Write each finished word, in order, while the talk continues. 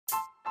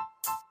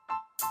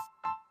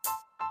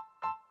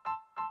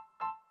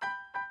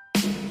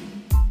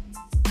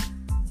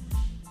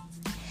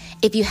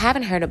If you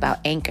haven't heard about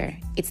Anchor,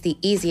 it's the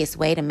easiest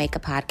way to make a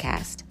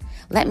podcast.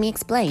 Let me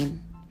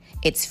explain.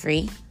 It's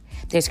free.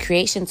 There's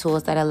creation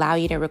tools that allow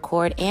you to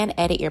record and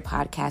edit your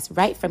podcast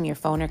right from your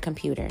phone or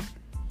computer.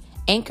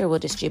 Anchor will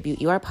distribute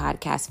your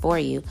podcast for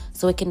you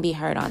so it can be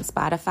heard on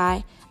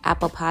Spotify,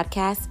 Apple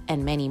Podcasts,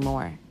 and many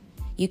more.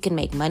 You can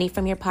make money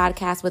from your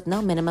podcast with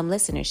no minimum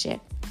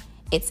listenership.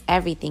 It's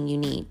everything you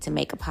need to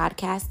make a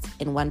podcast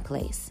in one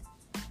place.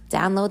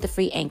 Download the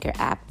free Anchor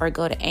app or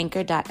go to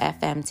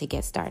anchor.fm to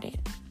get started.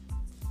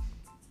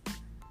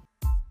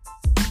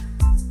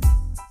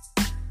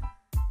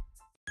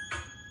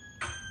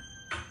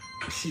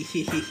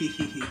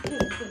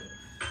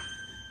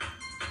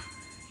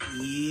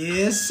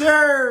 Yes,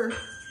 sir.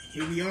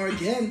 Here we are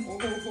again. We're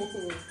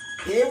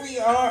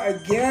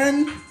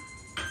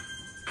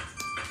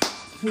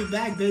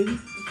back, baby. You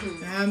know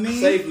what I mean?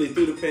 Safely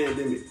through the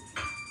pandemic.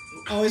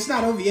 Oh, it's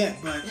not over yet,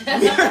 but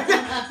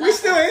we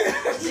still in.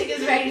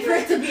 Niggas ready for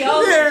it to be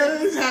over.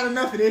 Yeah, we've had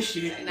enough of this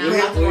shit.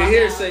 We're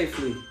here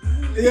safely.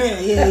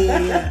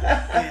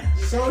 Yeah.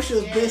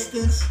 Social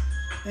distance.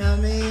 You know what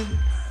I mean?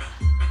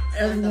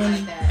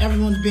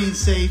 Everyone's being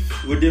safe.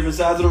 We're different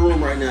sides of the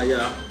room right now,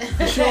 y'all.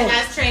 For sure.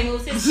 As Trey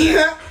moves his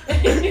chair.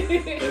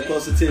 Pay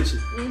close attention.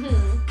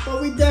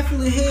 But we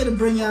definitely here to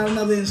bring out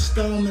another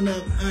installment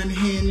of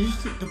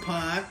Unhinged, the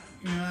pod.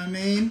 You know what I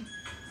mean?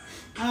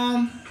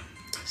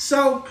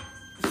 So,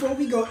 before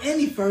we go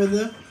any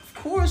further, of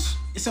course,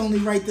 it's only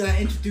right that I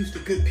introduce the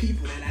good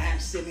people that I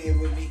have sitting here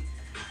with me.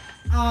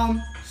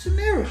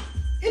 Samira,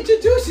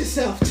 introduce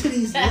yourself to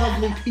these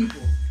lovely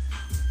people.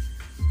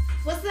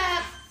 What's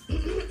up?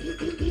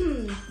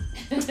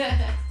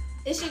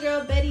 It's your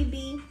girl Betty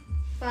B.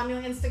 Follow me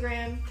on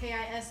Instagram,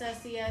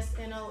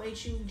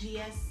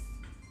 KISSCSNOHUGS.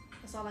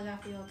 That's all I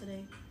got for y'all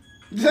today.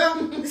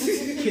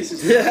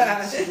 Kisses.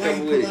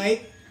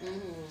 Polite.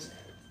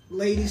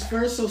 Ladies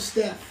first, so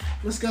Steph,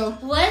 let's go.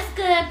 What's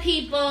good,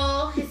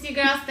 people? It's your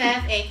girl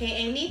Steph,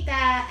 aka Nita,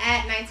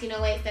 at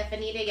 1908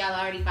 Stephanita. Y'all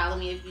already follow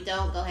me. If you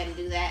don't, go ahead and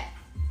do that.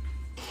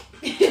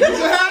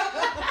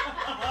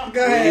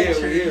 Go ahead.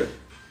 We're here.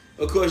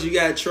 Of course, you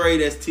got Trey,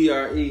 that's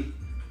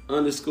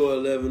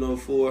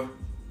TRE_1104.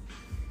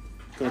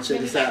 Come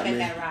check us out, man.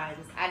 That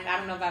rhymes. I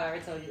don't know if I've ever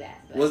told you that.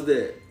 But What's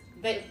that?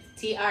 But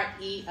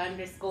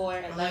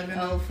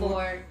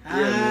TRE_1104. Yeah,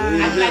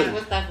 man, I like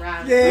when stuff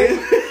rhymes. Yeah.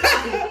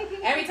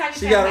 Every time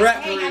She you got say,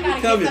 rap hey, career, I we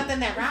gotta coming. get something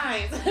that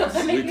rhymes.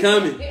 We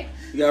coming.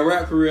 You got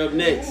rap career up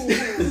next.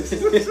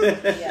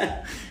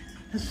 Yeah.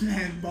 This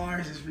man's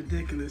bars is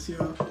ridiculous, yo.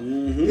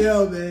 Mm-hmm.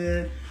 Yo,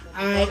 man.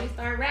 Before we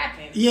start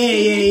rapping.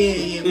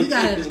 Yeah. We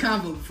gotta have this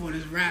convo before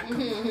this rap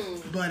comes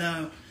on. But,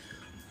 of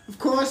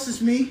course, it's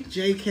me,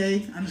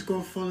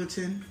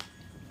 JK_Fullerton,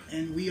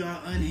 and we are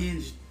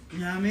Unhinged. You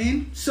know what I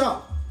mean?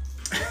 So.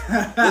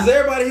 Does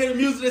everybody hear the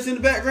music that's in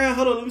the background?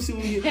 Hold on, let me see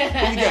what we got.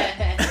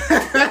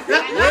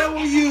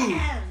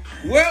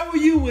 Where were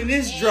you when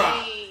this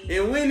dropped?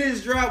 And when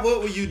this dropped, what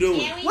were you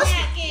doing? What's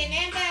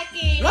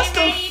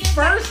the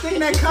first thing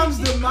that comes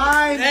to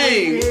mind when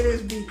you hear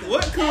this beat?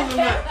 What comes to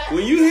mind?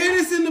 When you hear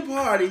this in the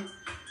party,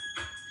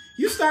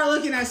 you start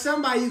looking at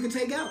somebody you can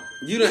take out.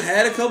 you done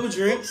had a couple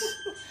drinks.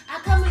 I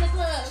come in the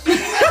club.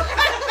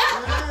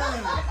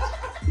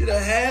 You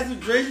done had some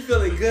drinks, you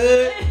feeling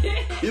good.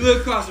 You look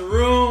across the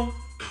room,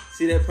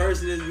 see that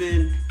person that's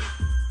been,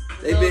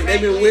 they've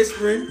been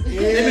whispering.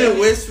 They've been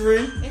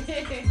whispering.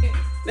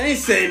 They ain't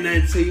saying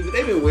nothing to you, but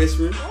they've been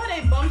whispering. Or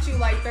they bumped you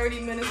like 30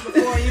 minutes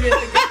before you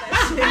didn't get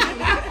that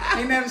shit.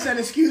 They never said,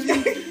 excuse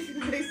me.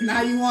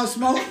 Now you want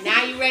smoke?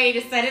 Now you ready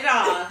to set it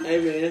off.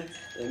 Hey man,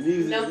 that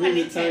music, No pun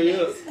music turn you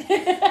up.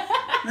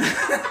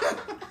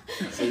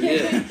 So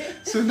yeah.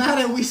 So now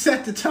that we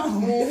set the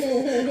tone, you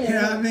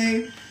know what I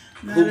mean?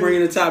 Who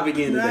bringing the topic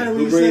in Now today? that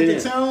Who we bringing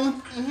it set in? the tone.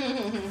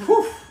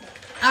 Whew.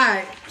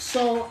 Alright,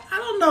 so I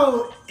don't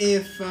know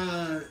if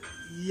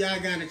y'all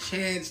got a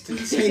chance to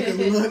take a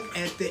look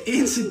at the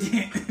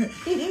incident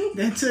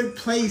that took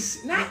place.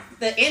 Not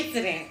the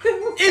incident.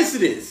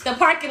 Incidents. The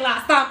parking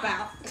lot stomp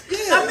out. Yeah,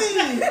 I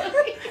mean,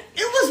 it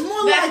was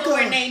more That's like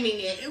what we're naming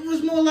it. It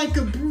was more like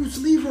a Bruce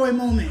Leroy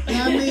moment. You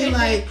know what I mean?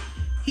 Like,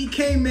 he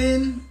came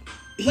in.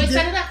 Wait,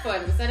 set it up for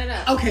them. Set it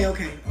up. Okay.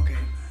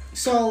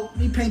 So, let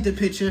me paint the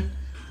picture.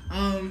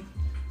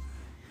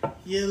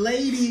 Your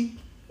lady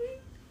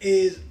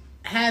is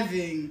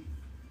having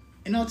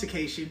an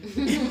altercation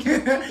in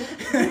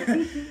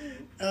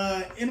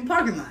a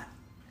parking lot.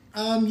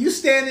 You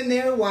standing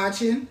there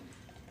watching,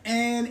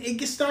 and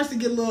it starts to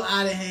get a little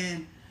out of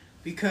hand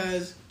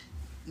because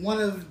one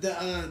of the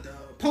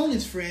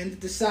opponent's friends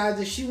decides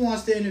that she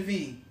wants to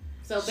intervene.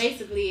 So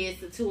basically,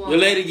 it's a 2-on-1. The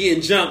lady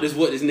getting jumped is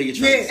what this nigga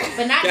trying to say.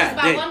 But not just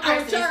God by damn. one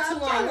person, it's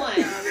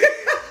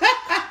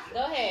 2-on-1.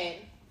 Go ahead.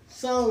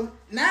 So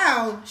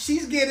now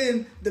she's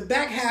getting the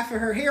back half of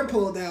her hair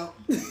pulled out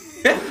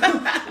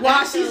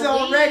while she's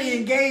already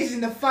engaged in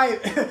the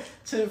fight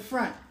to the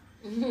front.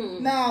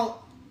 Mm-hmm. Now,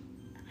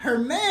 her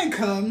man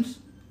comes,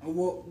 or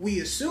what we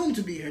assume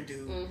to be her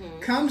dude,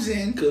 comes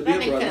in. Could be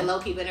That a nigga could brother. have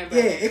low-key been her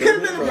brother. Yeah, it could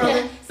have been a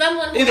brother.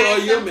 Someone who Either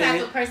has or your some type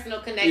man. of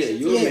personal connection Yeah, to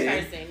your this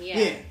man. person.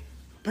 Yeah.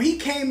 But he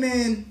came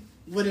in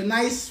with a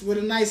nice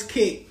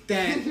kick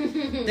that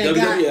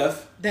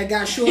WWF.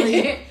 got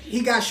Shorty.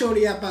 He got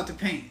Shorty up out the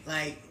paint.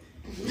 Like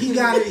he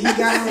got her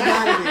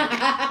out of there.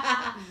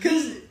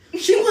 Cause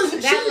she was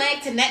that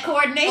leg to neck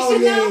coordination. Oh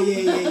though?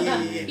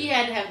 yeah. He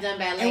had to have done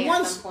ballet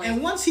at some point.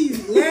 And once he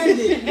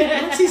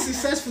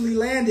successfully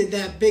landed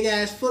that big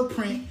ass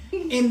footprint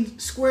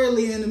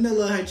squarely in the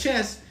middle of her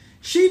chest,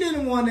 she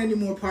didn't want any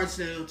more parts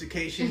of that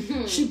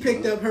altercation. She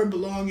picked up her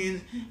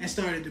belongings and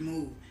started to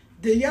move.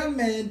 The young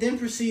man then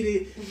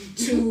proceeded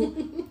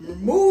to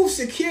remove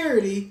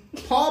security.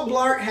 Paul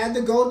Blart had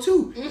to go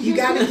too. You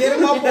got to get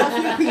him up off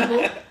your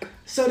people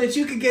so that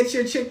you could get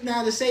your chick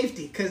now to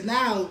safety. Because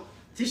now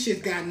this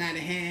shit's gotten out of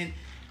hand.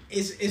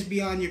 It's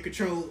beyond your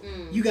control.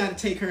 You got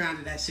to take her out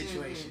of that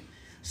situation.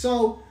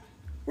 So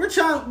what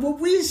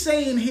we're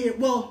saying here,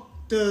 well,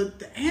 the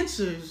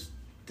answers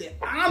that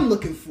I'm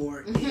looking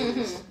for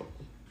is,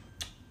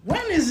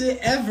 when is it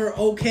ever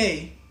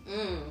okay,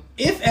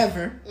 if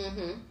ever,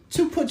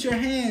 to put your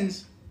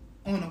hands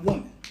on a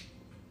woman?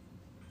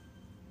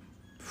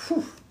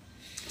 Whew.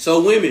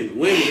 So women,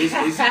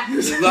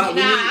 it's a lot.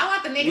 I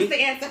want the niggas to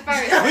answer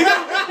first.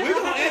 We're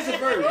gonna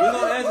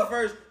answer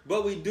first.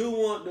 But we do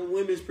want the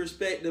women's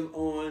perspective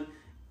on: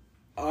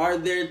 are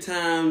there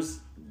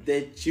times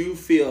that you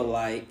feel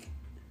like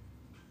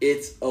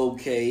it's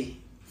okay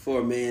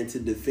for a man to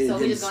defend himself?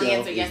 So we're just gonna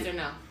answer yes or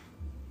no.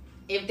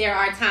 If there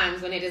are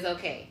times when it is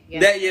okay.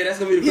 Yes. That's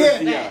gonna be the first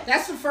thing.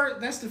 That's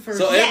the first.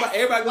 So yes.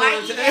 everybody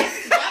going to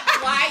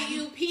why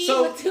you pee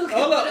with two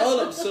hold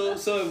up. So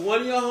if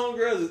one of your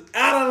homegirls is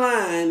out of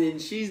line and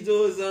she's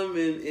doing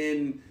something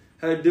and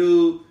her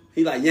dude,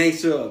 he like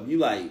yanks her up, you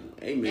like,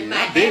 hey man,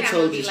 I've been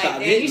told you stop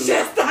hitting you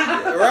should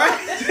stop. Right?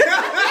 You're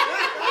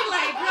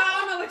like, bro, I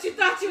don't know what you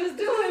thought you was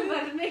doing,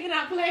 but the nigga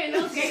not playing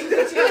those games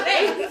with your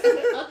legs.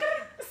 Okay?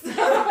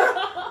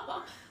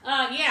 So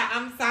yeah,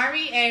 I'm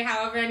sorry, and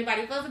however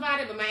anybody feels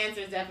about it, but my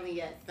answer is definitely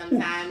yes.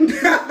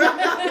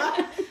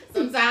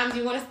 Sometimes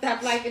you want to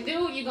step like a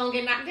dude, you're gonna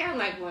get knocked down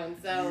like one.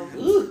 So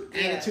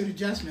attitude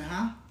adjustment,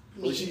 huh?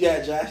 What you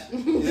got, Josh?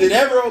 Is it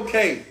ever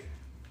okay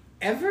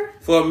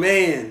for a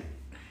man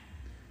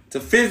to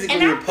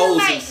physically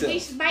impose himself?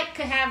 We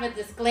could have a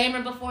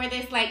disclaimer before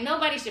this. Like,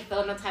 nobody should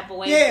feel no type of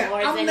way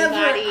towards I'm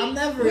anybody.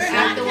 never afterwards.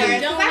 I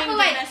feel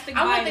like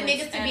I want the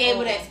niggas to be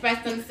able to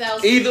express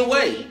themselves either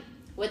way,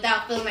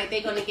 without feeling like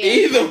they're gonna get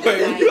either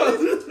way.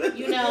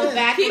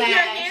 Backlash. Keep your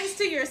hands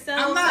to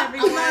yourselves,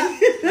 everyone.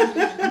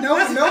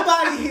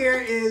 Nobody here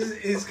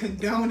is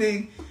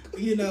condoning,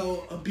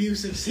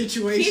 abusive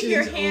situations. Keep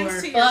your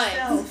hands to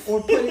yourself.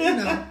 Or put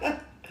it,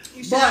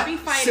 You should not be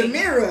fighting.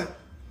 Samira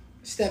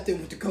stepped in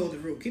with the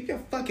golden rule. Keep your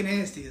fucking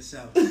hands to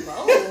yourself.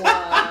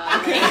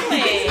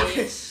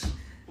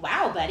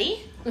 Wow,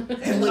 buddy.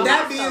 And with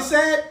that being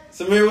said,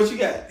 Samira, what you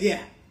got?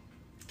 Yeah.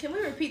 Can we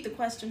repeat the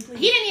question, please?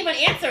 He didn't even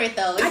answer it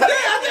though. I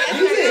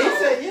did. You did. He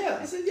said yeah.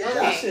 I said yeah.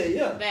 Okay. I said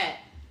yeah. Bet.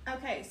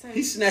 Okay, so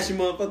He's snatching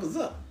motherfuckers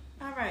up.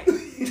 all right. not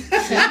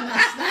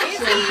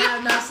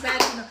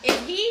snatching. Is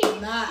he?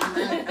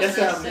 That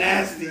sounds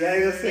nasty. I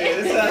ain't gonna say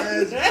it.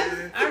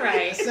 All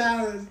right. It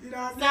sounds,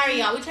 Sorry,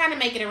 y'all. We're trying to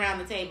make it around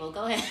the table.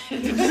 Go ahead.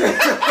 We're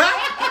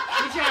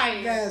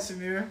trying. Yeah,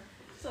 Samira.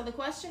 So the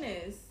question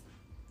is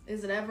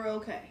it ever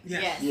okay?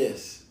 Yes.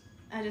 Yes.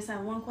 I just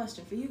have one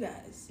question for you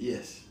guys.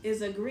 Yes.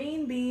 Is a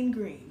green bean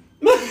green?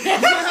 What?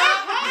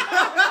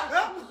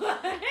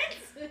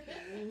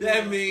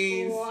 That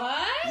means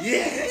What?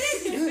 yes.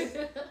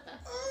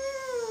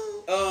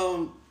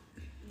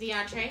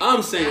 DeAndre?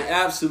 I'm saying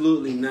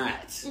absolutely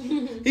not.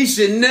 He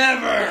should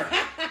never.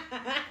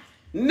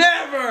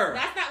 Never.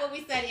 That's not what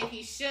we said if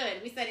he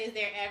should. We said, is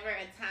there ever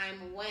a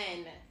time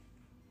when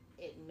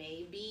it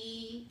may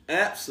be?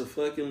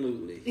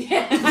 Absolutely.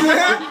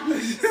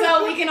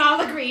 So we can all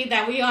agree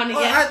that we on a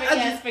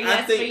yes for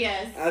yes.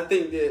 I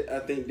think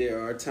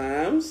there are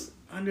times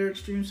under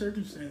extreme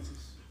circumstances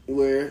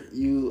where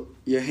your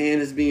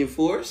hand is being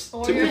forced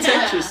to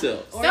protect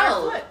yourself. Or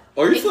your foot.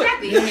 Or your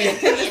exactly. foot.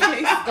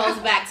 It goes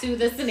back to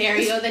the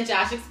scenario that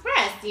Josh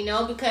expressed,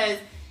 because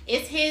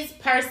it's his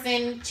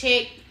person,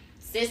 chick,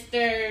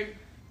 sister.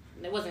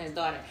 It wasn't his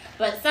daughter,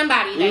 but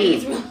somebody that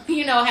he's,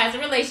 has a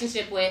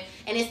relationship with,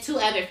 and it's two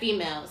other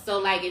females. So,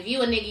 like, if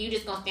you a nigga, you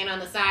just gonna stand on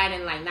the side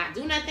and, like, not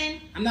do nothing?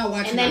 I'm not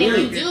watching. And then if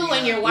you do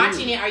and you're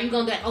watching it, are you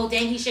gonna be like, oh,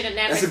 dang, he should have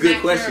never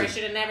smacked her or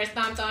should have never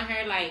stomped on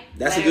her? Like,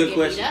 that's a good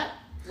question.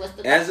 What's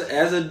the question?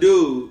 As a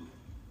dude,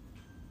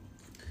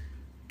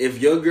 if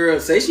your girl,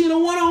 say she in a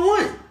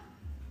one-on-one,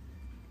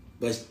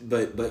 but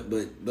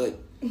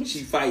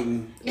she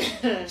fighting.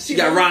 She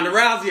got Ronda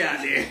Rousey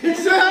out there.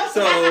 So,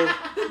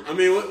 I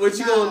mean, what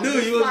you gonna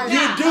do? You watch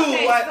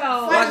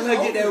her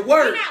get that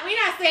work. We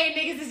not saying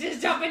niggas is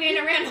just jumping in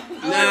around.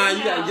 Nah,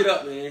 you gotta get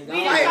up, man.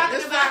 We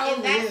just talking about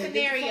in that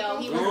scenario,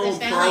 he was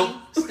defending.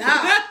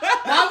 Stop.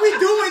 Why are we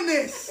doing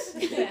this?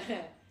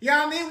 You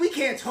know what I mean? We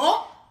can't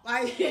talk.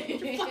 Like, get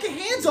your fucking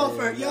hands off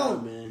her. Yo,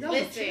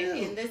 listen,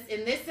 in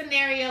this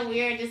scenario,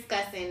 we are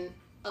discussing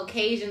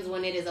occasions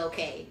when it is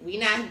okay. We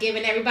not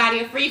giving everybody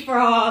a free for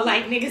all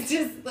like niggas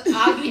just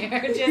out here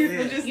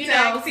just you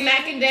know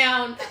smacking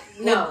down.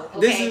 No, okay.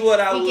 This is what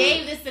I would. He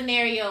gave this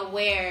scenario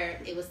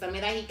where it was something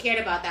that he cared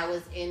about that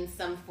was in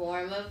some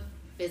form of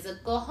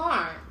physical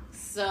harm.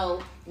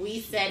 So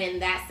we said in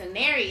that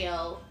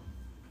scenario,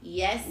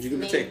 yes,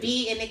 may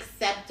be an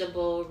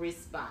acceptable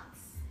response.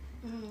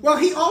 Well,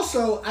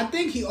 I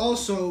think he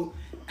also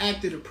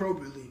acted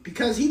appropriately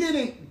because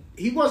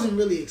he wasn't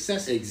really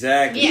excessive.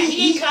 Exactly. Yeah,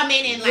 he didn't come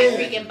in and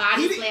like freaking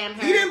body slam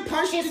her. He didn't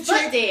punch his the foot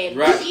chick. did.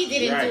 Right. He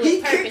didn't Right. do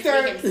it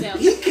purposely himself.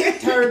 He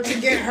kicked her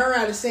to get her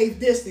at a safe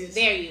distance.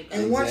 There you go.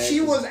 And once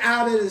she was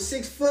out of the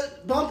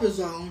 6-foot bumper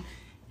zone,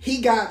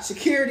 he got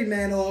security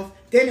man off.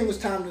 Then it was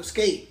time to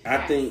escape. I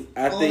think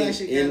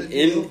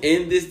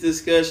in this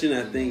discussion,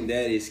 I think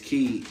that is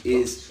key.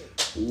 Is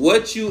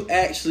what you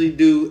actually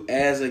do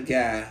as a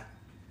guy.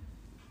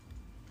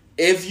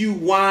 If you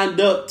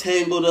wind up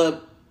tangled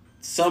up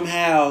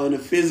somehow in a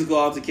physical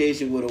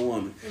altercation with a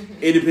woman,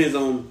 it depends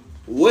on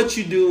what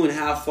you do and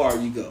how far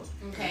you go.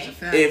 Okay.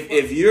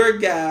 If you're a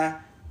guy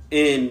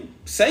and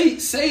say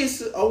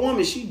it's a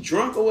woman, she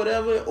drunk or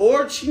whatever,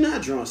 or she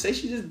not drunk, say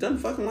she just doesn't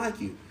fucking like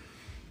you,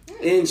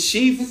 and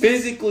she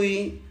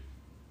physically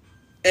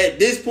at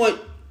this point,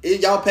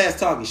 y'all past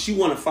talking, she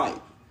want to fight.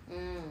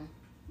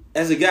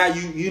 As a guy,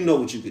 you know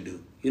what you could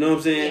do. You know what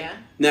I'm saying? Yeah.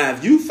 Now,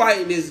 if you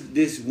fighting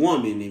this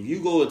woman, if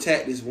you go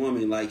attack this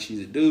woman like she's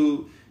a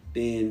dude,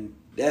 then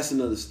that's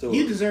another story.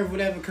 You deserve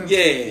whatever comes.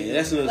 Yeah,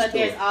 that's another story. But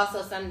there's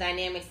also some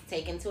dynamics to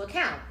take into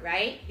account,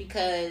 right?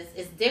 Because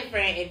it's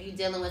different if you're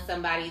dealing with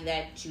somebody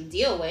that you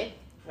deal with,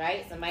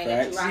 right? Somebody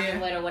that you're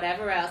rocking with or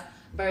whatever else,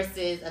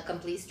 versus a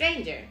complete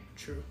stranger.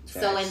 True.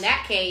 So in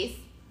that case,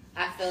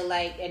 I feel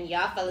like, and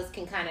y'all fellas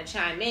can kind of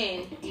chime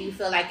in, do you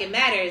feel like it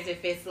matters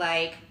if it's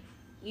like,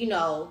 you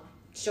know,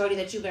 shorty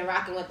that you've been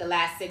rocking with the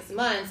last 6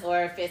 months,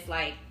 or if it's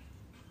like,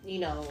 you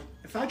know,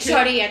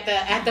 shorty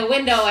at the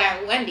window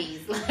at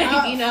Wendy's,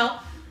 like, you know?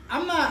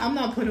 I'm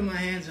not putting my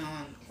hands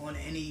on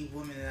any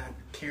woman that I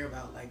care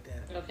about like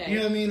that. Okay. You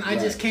know what I mean? I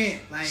just can't.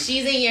 Like,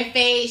 she's in your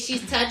face,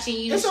 she's touching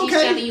you, it's she's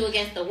okay. shoving you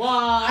against the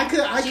wall.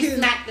 She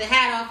smacked the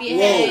hat off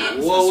your head.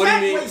 Whoa, what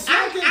do you mean?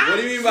 What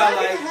do you mean by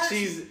like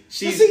she's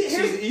you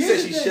said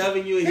she's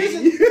shoving you and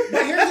hitting you?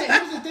 But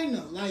here's the thing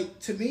though. Like,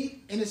 to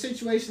me, in a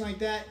situation like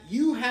that,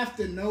 you have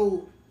to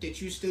know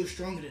that you're still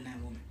stronger than that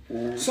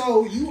woman.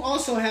 So you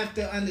also have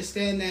to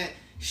understand that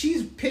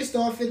she's pissed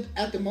off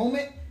at the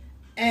moment.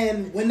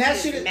 And when that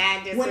shit is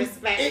mad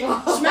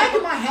disrespectful,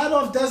 smacking my hat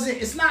off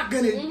it's not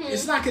gonna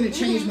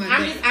change my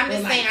day. I'm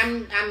just saying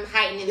I'm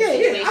heightening the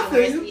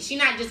situation where she's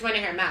not just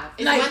running her mouth.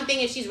 It's one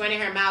thing if she's running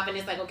her mouth and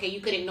it's like, okay,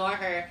 you could ignore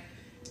her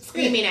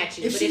screaming at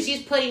you, but if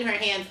she's putting her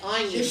hands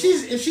on you, if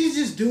she's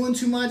just doing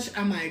too much,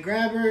 I might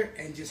grab her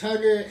and just hug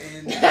her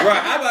and right.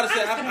 I'm about to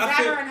say, grab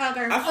her and hug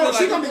her. Oh,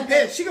 she's gonna be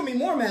pissed. She's gonna be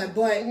more mad,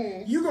 but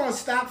you gonna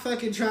stop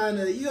fucking trying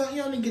to. You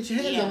don't need to get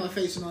your hands on my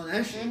face and all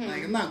that shit.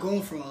 Like, I'm not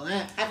going for all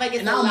that. I feel like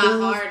it's a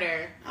lot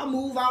harder.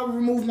 I'll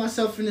remove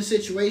myself from the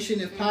situation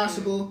if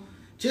possible.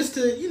 Just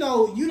to, you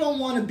don't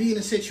want to be in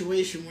a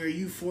situation where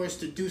you forced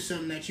to do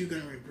something that you're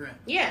going to regret.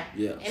 Yeah.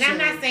 And I'm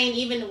not saying,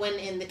 even when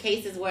in the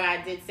cases where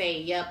I did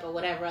say yup or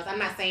whatever else, I'm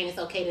not saying it's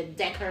okay to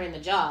deck her in the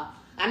jaw.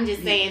 I'm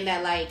just saying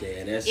that, like,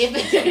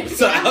 if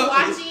I'm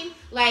watching,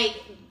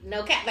 like,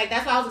 no cap, like,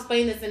 that's why I was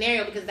explaining the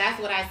scenario, because that's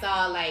what I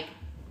saw, like,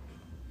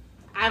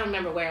 I don't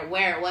remember where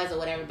it was or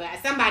whatever, but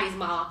at somebody's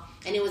mall,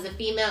 and it was a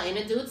female in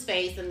a dude's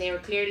face, and they were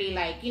clearly,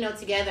 like,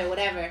 together or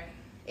whatever.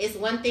 It's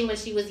one thing when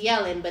she was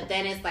yelling, but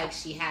then it's like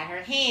she had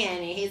her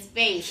hand in his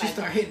face. She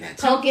started hitting that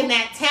poking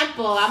that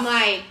temple. I'm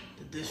like,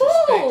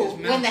 ooh.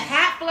 When the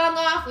hat flung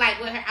off, like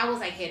with her, I was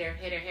like, hit her.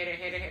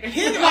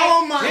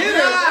 Oh my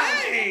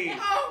god!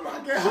 Oh my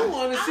god! I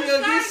want to see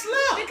her get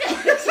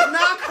slapped.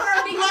 Knock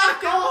her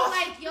block I off. was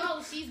like,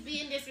 yo, she's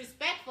being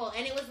disrespectful,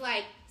 and it was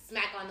like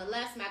smack on the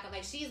left, smack on,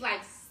 like, she's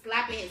like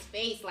slapping his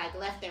face like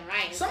left and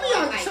right. And some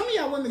of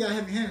y'all women got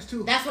heavy hands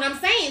too. That's what I'm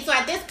saying. So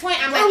at this point,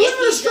 I'm like,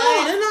 if he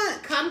does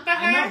come for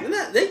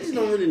her, they just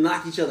don't really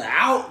knock each other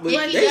out, but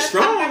if they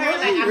strong. Come for her,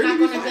 like, I'm not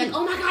gonna be like,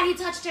 oh my god, he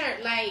touched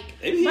her. Like,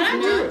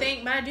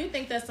 but I do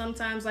think that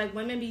sometimes, like,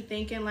 women be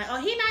thinking like,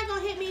 oh, he not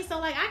gonna hit me, so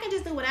like I can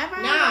just do whatever.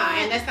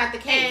 And that's not the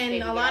case.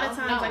 And a lot of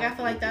times, like, I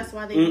feel like that's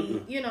why they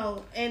be,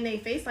 in they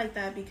face like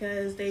that,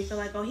 because they feel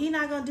like, oh, he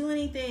not gonna do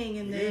anything,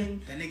 and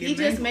then he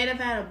just may have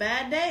had a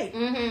bad day.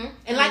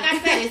 And like I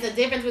said, it's a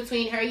difference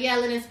between her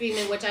yelling and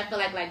screaming, which I feel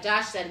like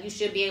Josh said, you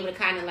should be able to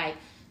kind of like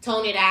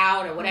tone it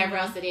out or whatever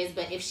else it is.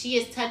 But if she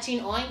is touching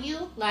on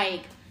you,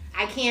 like,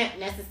 I can't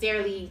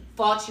necessarily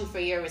fault you for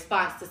your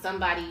response to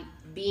somebody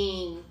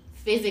being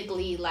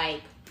physically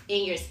like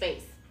in your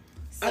space.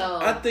 So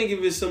I think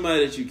if it's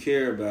somebody that you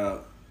care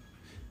about,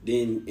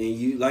 then, and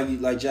you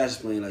like Josh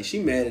explained, like, she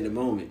mad at the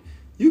moment,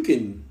 you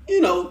can,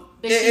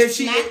 but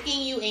she's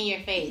smacking you in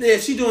your face. Yeah,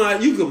 if she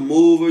doing, you can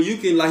move her. You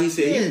can, like he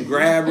said, you can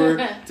grab her.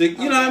 You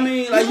know what I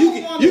mean? Like, you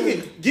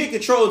can get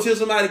control until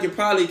somebody can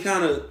probably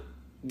kind of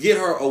get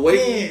her away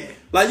from you.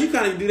 Like, you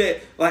kind of do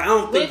that. Like, I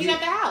don't think. But if you're at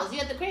the house,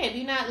 you're at the crib,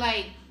 you're not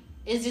like.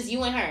 It's just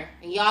you and her,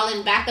 and y'all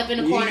in back up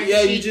in the corner.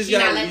 Yeah, you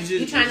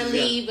trying to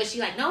leave, but she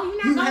like, no, you're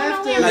not going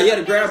nowhere. Like, you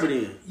gotta grab her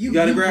then. You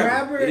gotta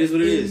grab her. It is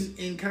what it is.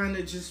 And kind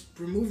of just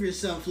remove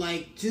yourself.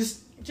 Like,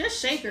 just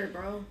shake her,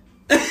 bro.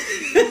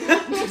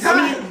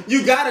 I mean,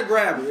 you gotta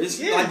grab her.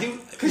 It's like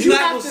you're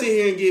not gonna sit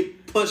here and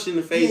get punched in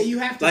the face. Yeah, you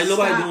have to like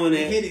nobody stop doing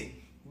that. Hitting,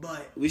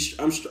 but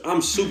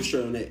I'm super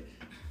straight on that.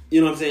 You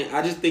know what I'm saying?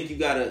 I just think you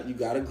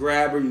gotta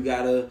grab her. You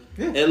gotta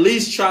at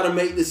least try to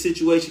make the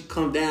situation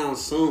come down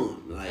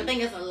soon. Like, I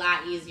think it's a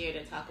lot easier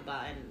to talk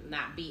about and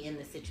not be in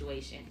the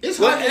situation. It's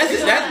hard.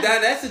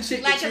 That's a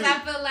chick. Like, because I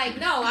feel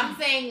like I'm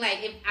saying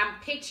like if I'm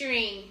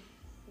picturing.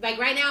 Like,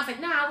 right now, it's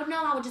like,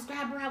 I would just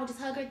grab her, I would just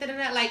hug her,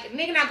 da-da-da. Like,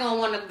 nigga not gonna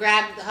want to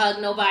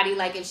hug nobody,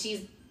 like, if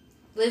she's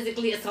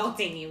physically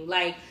assaulting you.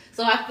 Like,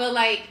 so I feel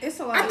like... It's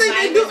a lot. I think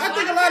they do. I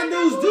think a lot of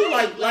dudes do.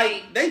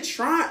 Like they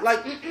try,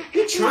 like,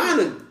 you're trying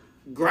to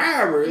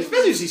grab her,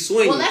 especially if she's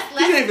swinging. Well, let's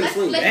flip the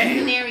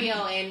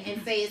scenario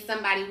and say it's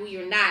somebody who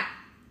you're not,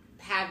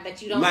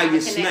 that you don't have a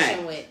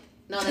connection with.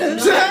 No,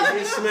 that's not.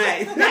 Get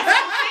smacked. That's what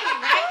I'm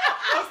saying, right?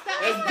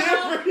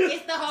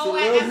 It's the whole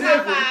way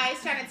that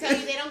Popeyes trying to tell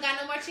you they don't got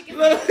no more chicken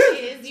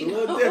sandwiches, you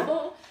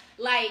know?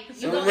 Like, you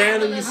some gonna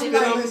random have you spit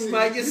on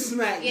somebody get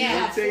smacked.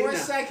 Yeah. 4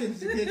 seconds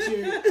to get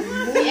your patience.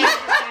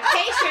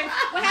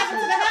 What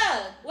happened to the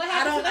hug?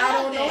 I don't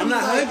know. I'm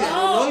not hugging.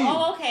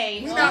 Oh,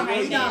 okay.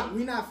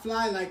 We not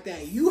fly like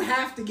that. You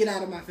have to get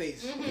out of my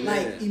face,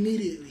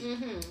 immediately.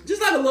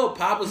 Just like a little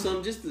pop or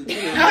something, just to, just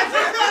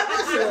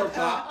a little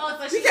pop.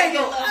 Oh, so you can't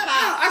go.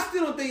 I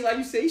still don't think, like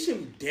you say, you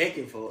shouldn't be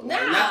decking for it.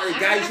 No, not a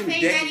guy you shouldn't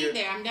be decking.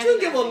 You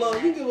give a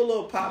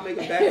little pop, make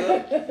her back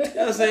up. You know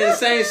what I'm saying? The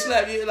same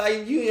slap, you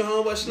and your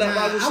homeboy slap.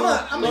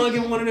 I'm gonna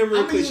give one of them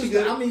real quick. I'm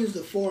gonna use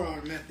the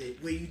forearm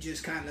method where you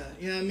just kind of,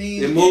 you know what I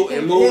mean, and move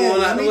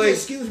on out the way.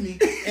 Excuse me,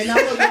 and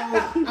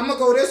I'm gonna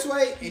go this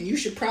way, and you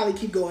should probably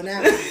keep going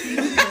that way.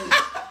 Because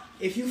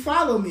if you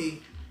follow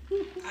me,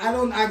 I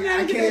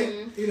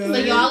can't. You know. So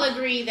y'all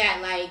agree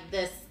that like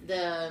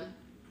the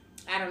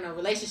I don't know,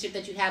 relationship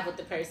that you have with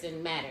the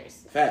person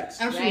matters.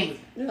 Facts. Absolutely. Right?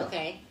 Yeah.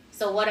 Okay.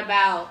 So what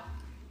about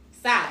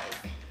size?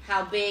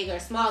 How big or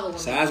small a woman?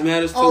 Size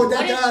matters too. Oh,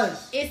 that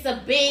does. It's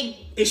a big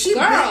is she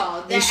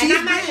girl. Big? And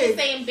I'm not even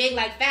saying big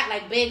like fat,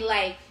 like big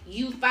like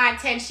you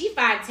 5'10", she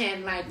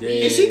 5'10", like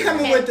Is she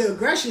coming with the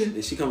aggression?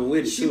 Is she coming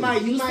with it she too?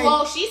 Might,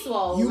 swole, she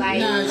swole.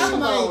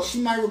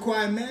 She might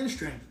require man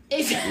strength.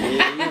 That's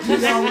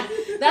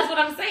what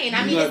I'm saying.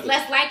 I mean, it's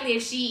less likely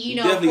if she,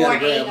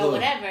 4'8" or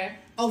whatever.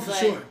 Oh, for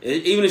sure.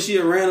 Even if she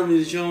a random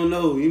that you don't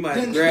know, you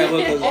might grab her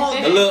because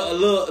a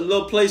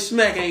little play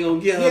smack ain't gonna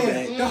get her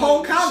back. The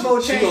whole combo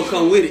change. She gonna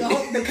come with it.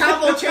 The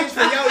combo change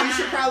for you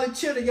should probably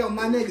chill to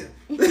my nigga.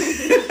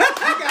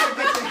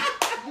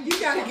 You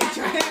gotta get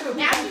your hand up.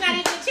 Now she's not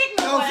even a chick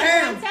no more.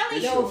 I'm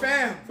telling you.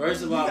 Fam.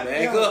 First of all,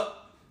 back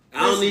up.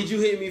 I don't need you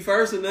hitting me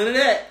first or none of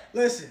that.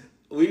 Listen.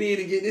 We need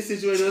to get this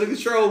situation under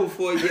control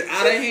before it get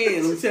out of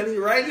hand. I'm telling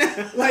you right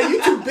now. Like,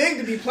 you too big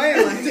to be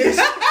playing like this.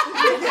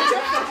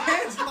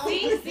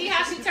 See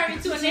how she turned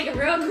into a nigga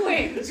real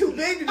quick. You're too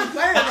big to be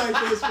playing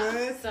like this,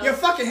 man. So, your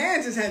fucking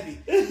hands is heavy.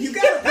 You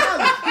got a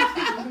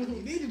problem.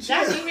 You need to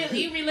chill.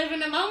 You reliving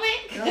the moment?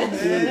 No,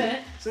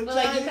 man. But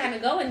like you kind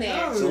of go in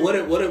there. So what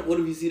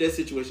if you see that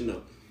situation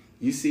though?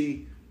 You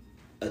see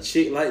a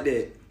chick like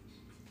that,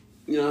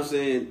 you know what I'm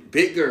saying?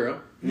 Big girl,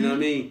 you know what I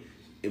mean?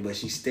 But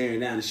she's staring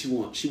down and she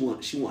want hands.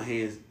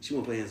 She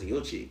want to play hands on your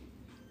cheek.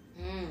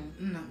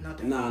 No, not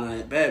that. Nah,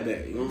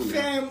 bad. You know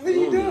Fam, what are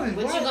you doing?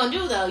 What you gonna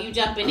do though? You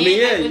jumping in?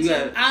 Yeah, like, you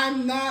got.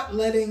 I'm not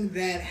letting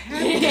that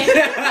happen.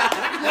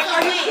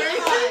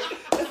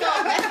 So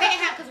let's say it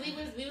happened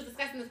because we was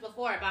discussing this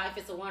before about if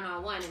it's a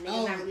one-on-one and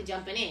niggas not really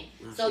jumping in.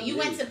 So you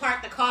went to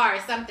park the car or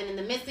something. In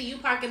the midst of you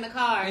parking the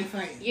car,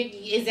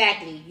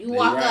 exactly. You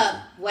walk up.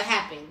 What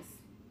happens?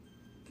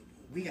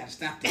 We gotta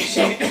stop this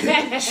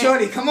shit.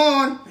 Shorty, come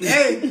on.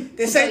 Hey,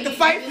 this ain't the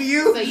fight for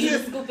you. So you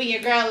just scooping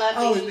your girl up.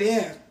 Oh,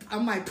 yeah. I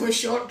might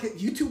push short.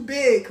 You too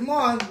big. Come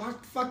on.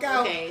 Walk the fuck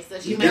out. Okay, so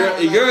she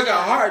Your girl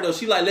got hard, though.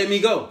 She like, let me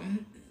go.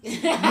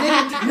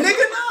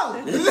 Nigga,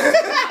 no.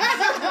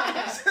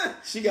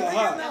 She got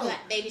hard.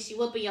 Like, baby, she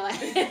whooping your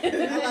ass.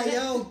 I'm like,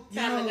 yo.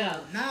 Time to go.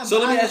 Nah, so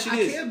let me ask you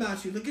this. I care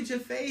about you. Look at your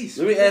face.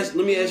 Let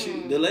me ask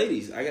you, the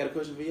ladies. I got a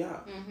question for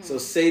y'all. So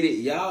say that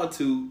y'all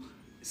two...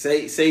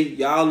 Say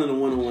y'all in a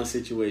one-on-one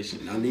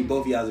situation. I need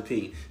both of y'all's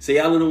opinion. Say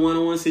y'all in a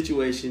one-on-one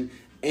situation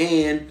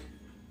and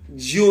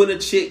you and a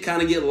chick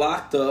kind of get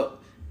locked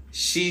up.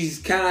 She's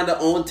kind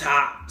of on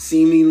top,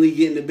 seemingly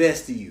getting the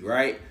best of you,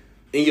 right?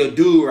 And your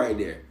dude right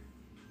there.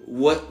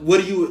 What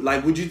do you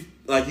like? Would you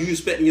like you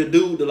expecting your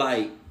dude to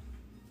like,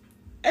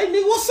 hey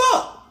nigga, what's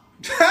up?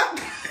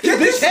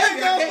 This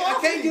heavy. I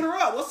can't get her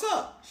up. What's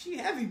up? She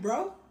heavy,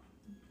 bro.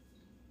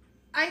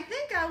 I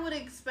think I would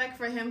expect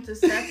for him to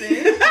step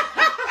in. To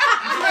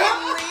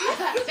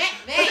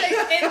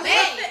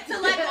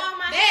let go of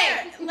my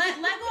hair. Let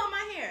go of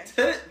my hair.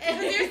 Because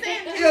you're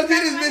saying you gonna do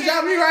this bitch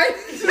on me, right?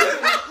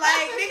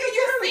 Like, nigga,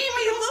 you see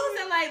me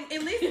losing. Like,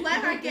 at least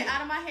let her get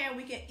out of my hair and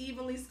we can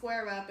evenly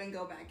square up and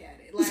go back at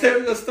it. Like, So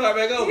we're gonna start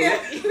back over. Yeah.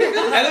 And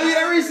let me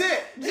get a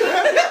reset. You're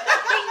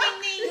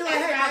like,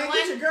 hey, man,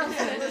 get your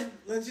girlfriend.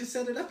 Let's just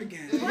set it up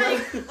again.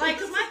 Like,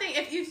 cause my thing,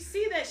 if you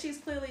see that she's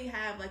clearly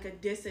have like a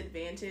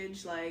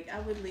disadvantage, like I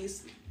would at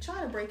least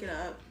try to break it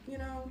up, you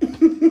know.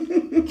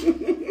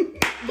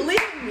 Believe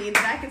me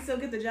that I can still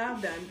get the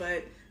job done,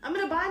 but I'm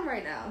in a bind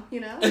right now, you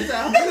know. So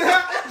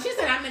She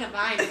said I'm in a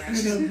bind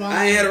right now.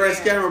 I ain't had a right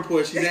scam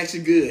report. She's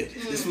actually good.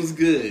 This one's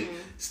good.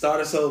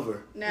 Start us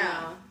over.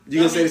 now You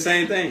gonna say the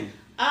same thing?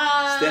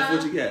 Steph,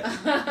 what you got?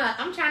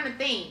 I'm trying to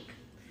think.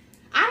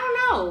 I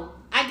don't know.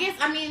 I guess,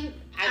 I mean...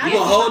 You gonna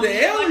hold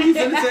the L when you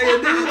finna tell your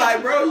nigga,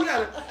 like, bro, you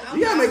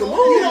gotta make a move,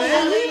 You don't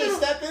man. want him to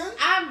step in.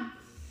 I'm...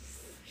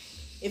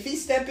 If he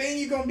step in,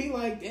 you're gonna be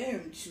like,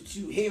 damn,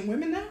 you hitting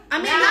women now? I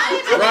mean, No. not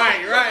even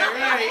Right.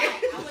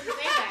 I wouldn't say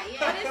that, yeah.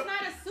 But it's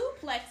not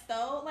a suplex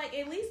though. Like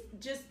at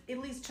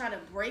least try to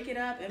break it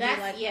up and That's,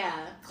 be like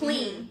yeah.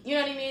 clean. Mm-hmm. You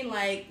know what I mean?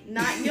 Like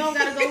not you don't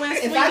gotta go in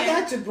swinging. If I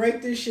got to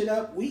break this shit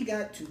up, we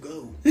got to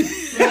go. I'm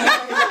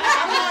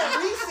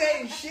not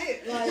resetting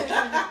shit. Like,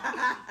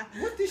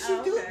 what did she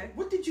do? Okay.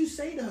 What did you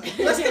say to her?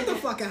 Let's get the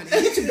fuck out of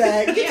here. Get your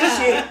bag. Get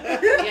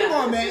your shit. Come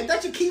on, man.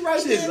 That's your key right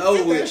there. Shit's Get over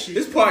that with. shit.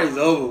 This party's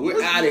over.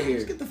 We're out of Let's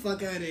here. get the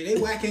fuck out of here.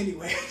 They whack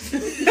anyway.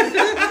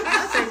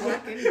 I say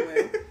work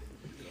anyway.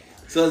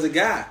 So as a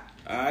guy,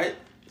 all right.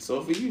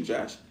 So for you,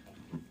 Josh,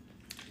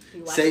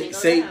 You watching it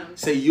go down.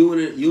 say you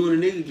and a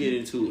nigga get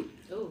into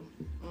it, Ooh.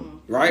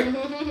 right?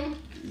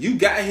 You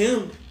got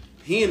him.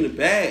 He in the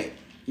bag.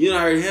 You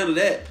done already handled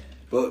that.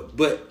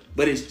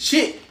 But his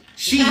chick,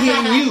 she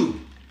hitting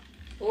you.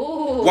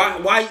 Ooh.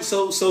 Why?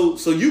 So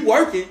you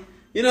working?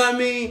 You know what I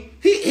mean?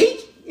 He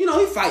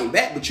fighting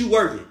back, but you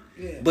working.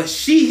 Yeah. But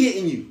she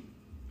hitting you,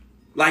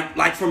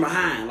 like from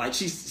behind, like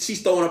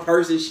she's throwing a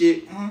purse and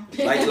shit.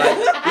 Like you know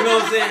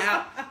what I'm saying?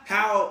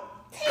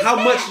 How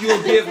much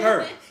you'll give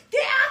her?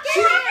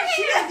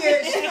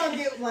 She gonna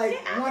get like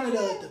one of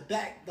the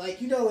back,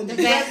 like in the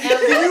back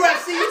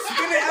UFC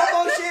spinning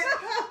elbow shit.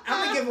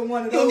 I'm gonna give her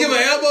one of You those. gonna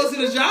give her elbows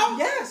to the jaw?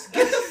 Yes,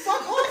 get the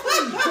fuck off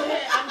me.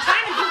 I'm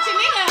trying to beat your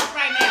nigga up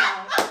right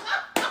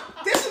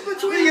now. This is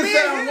between Nigga me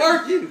said and I'm him.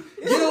 working.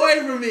 Get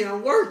away from me.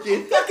 I'm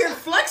working. Fucking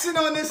flexing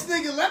on this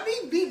nigga. Let me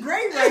be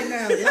great right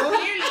now, yo.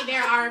 Clearly,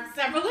 there are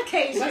several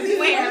occasions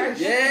where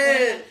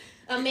Yeah.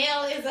 a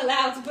male is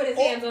allowed to put his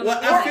hands on Well,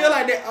 the I feel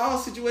like they're all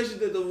situations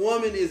that the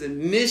woman is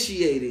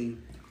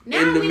initiating, No,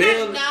 and the we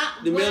male,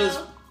 not. the male is.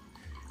 Well,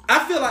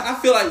 I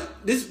feel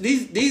like these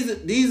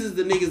is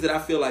the niggas that I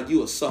feel like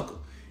you a sucker.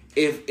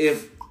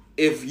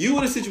 If you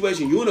in a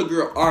situation, you and a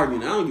girl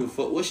arguing, I don't give a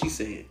fuck what she's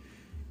saying,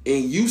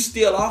 and you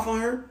still off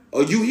on her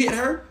or you hit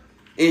her,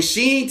 and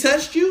she ain't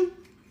touched you,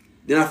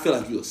 then I feel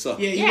like you a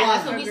sucker. Yeah,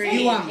 that's what we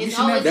say. You are. It's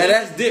You always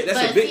That's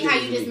but a big see how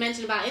difference you for just me.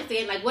 mentioned about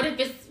instigate. Like, what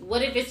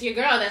if it's your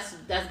girl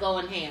that's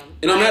going ham?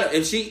 It don't Like, matter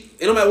if it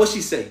don't matter what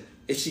she say.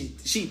 If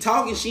she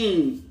talking, she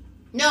ain't.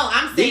 No,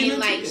 I'm Digging saying into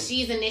like it.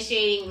 she's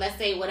initiating, let's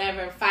say,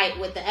 whatever fight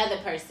with the other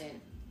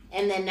person,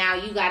 and then now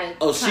you gotta.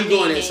 Oh, she come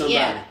going in at and- somebody.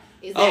 Yeah,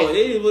 Oh, exactly.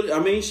 it is what I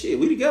mean. Shit,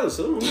 we together,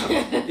 so it don't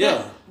matter.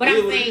 Yeah, But it is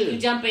I'm what it saying is. you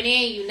jumping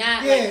in, you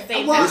not Yeah, like the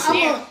same well,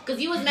 time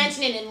because you was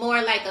mentioning it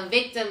more like a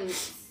victim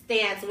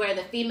stance where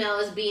the female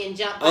is being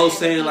jumped. by Oh, other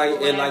saying like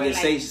people, and like whatever,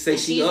 it say and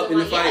she she's up in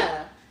the one- fight.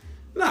 yeah.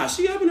 Nah,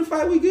 she up in the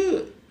fight. We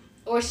good.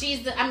 Or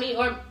she's the. I mean,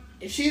 or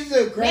If she's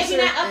the aggressor,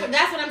 maybe not up.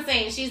 That's what I'm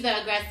saying. She's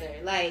the aggressor.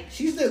 Like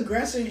she's the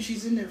aggressor and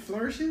she's in there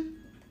flourishing.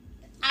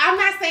 I'm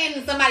not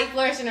saying somebody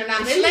flourishing or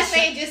not. If But she- let's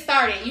say it just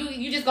started.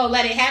 You just gonna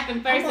let it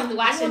happen first and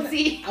watch and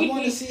see. I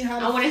want to see how.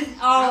 I want to.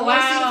 I Oh want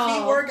to see the wow.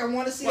 feet work. I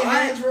want to see Well, the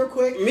hands real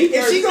quick. Me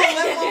If first. she gonna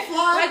let one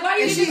fly, Like, why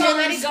you if just she gonna hit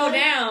let a it go square-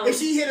 down? If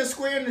she hit a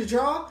square in the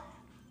jaw,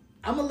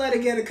 I'm gonna let her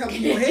get a couple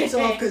more hits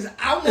off because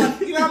I want.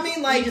 You know what I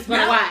mean? Like You just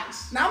wanna now- watch.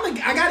 Now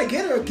I gotta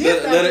get her a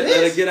gift Let after her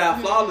this. get out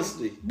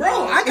flawlessly.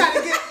 Bro, I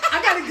gotta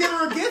get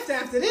her a gift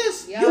after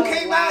this. Yo, You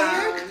came wow.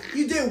 out here,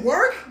 you did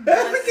work. Look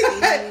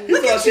at that. You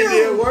Look thought at she you.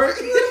 did work?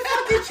 You the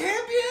fucking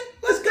champion.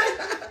 Let's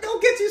go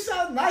get you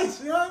something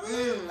nice. You know what I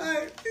mean?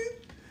 Like,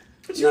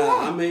 what you Nah,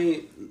 want? I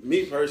mean,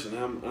 me personally,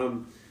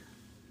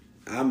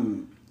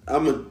 I'm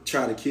gonna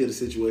try to kill the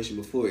situation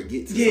before it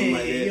gets to something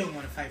like that. you don't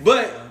want to fight.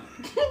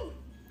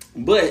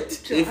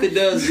 But if it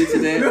does get to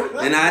that,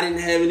 and I didn't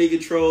have any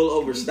control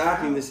over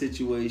stopping the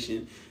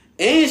situation,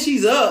 and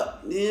she's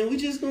up, then we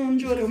just gonna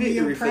enjoy the gonna be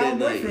a victory for that proud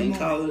night boyfriend and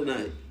call it a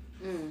night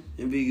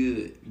and be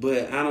good.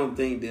 But I don't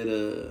think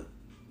that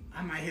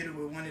I might hit her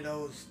with one of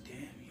those. Damn,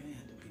 you didn't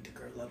have to beat the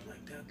girl up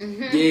like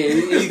that.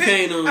 yeah, you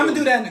can't. I'm gonna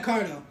do that in the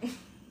car though.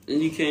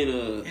 And you can't.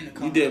 In the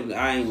car. You definitely.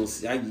 I ain't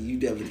gonna. You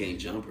definitely can't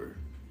jump her.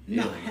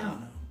 No, Yeah. hell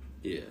no.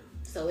 Yeah.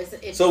 So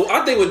it's So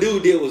I think what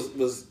dude did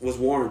was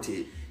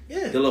warranted.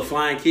 Yeah. The little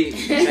flying kick.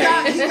 He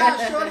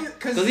got shorty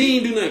Because he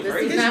ain't do nothing The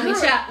crazy.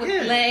 tsunami chop with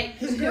the leg.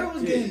 His girl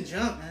was getting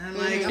jumped, man.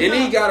 Like, I'm And then he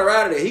not- got her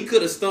out of there. He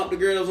could have stumped the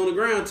girl that was on the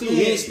ground too.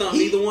 He ain't stumped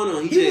either one of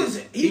them.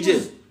 He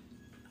just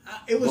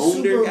it was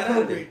boned her, super got out of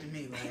appropriate to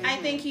me. Like, I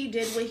think he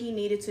did what he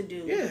needed to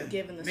do. yeah,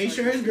 Given the make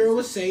sure his girl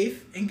was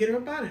safe and get her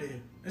up out of there.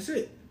 That's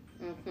it.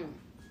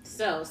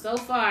 So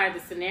far, the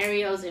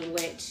scenarios in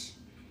which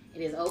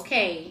it is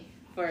okay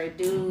for a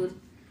dude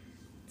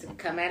to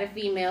come at a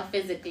female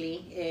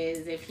physically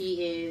is if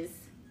he is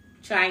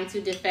trying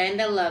to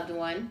defend a loved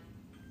one.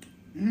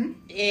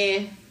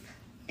 If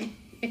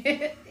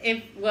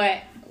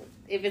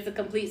it's a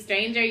complete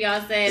stranger,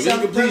 y'all said. If it's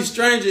a complete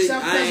stranger,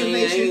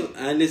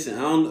 I listen.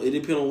 I don't. It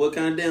depends on what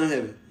kind of down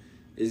heaven.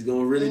 It's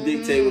gonna really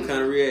dictate what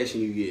kind of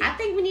reaction you get. I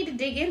think we need to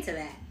dig into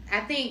that.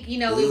 I think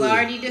we've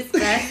already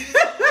discussed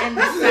and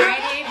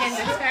decided and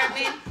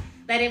determined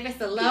that if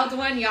it's a loved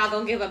one, y'all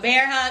gonna give a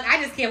bear hug.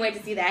 I just can't wait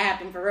to see that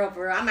happen for real.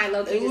 I might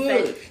low-key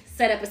just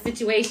set up a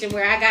situation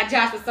where I got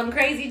Josh with some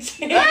crazy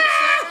chick.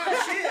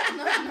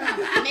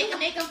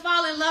 Make him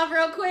fall in love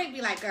real quick.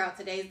 Be like, girl,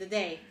 today's the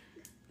day.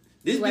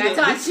 This be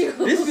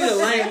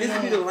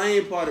the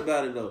lame part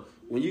about it though.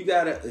 When you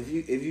got if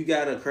you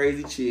got a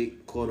crazy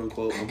chick, quote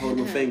unquote, I'm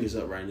holding my fingers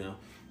up right now,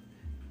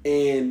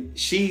 and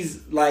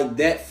she's like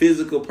that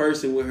physical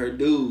person with her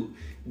dude,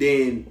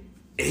 then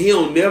he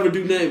don't never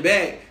do nothing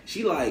back.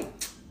 She like,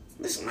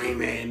 this lame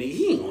man, nigga,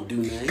 he ain't gonna do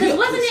nothing. Cause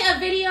wasn't it a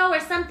video or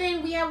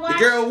something we had watched?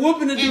 The girl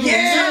whooping the dude.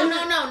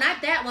 No,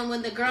 not that one.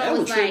 When the girl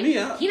was like,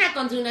 "He not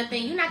gonna do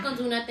nothing. You not gonna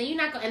do nothing. You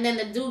not gonna." And then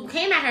the dude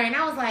came at her, and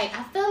I was like,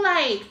 I feel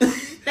like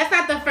that's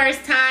not the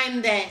first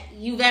time that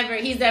he's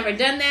ever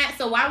done that.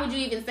 So why would you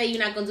even say you're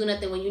not gonna do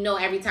nothing when you know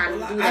every time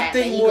you do that? I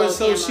think more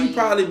so she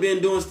probably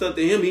been doing stuff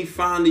to him. He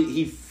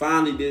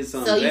finally did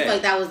something. So you feel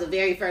like that was the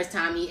very first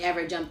time he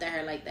ever jumped at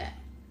her like that?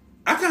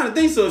 I kind of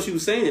think so. She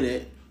was saying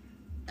that.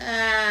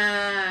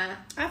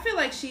 I feel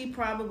like she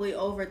probably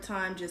over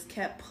time just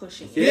kept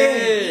pushing.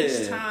 Yeah.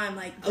 Each time,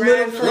 like a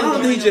little further. I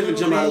don't think he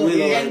just jump out the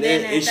window like that,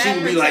 and she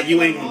would be like,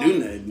 "You ain't gonna do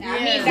nothing." I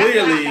mean,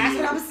 that's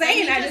what I'm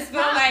saying. I just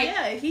feel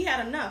like he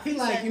had enough. He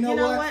like, you know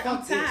what?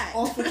 I'm tired.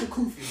 Off with your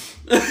kufi.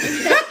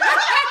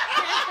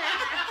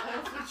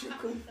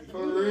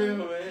 For real,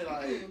 man.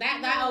 Like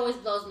that always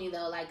blows me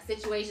though. Like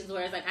situations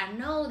where it's like, I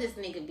know this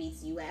nigga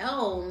beats you at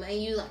home,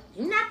 and you like,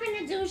 you not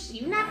finna do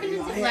shit. You not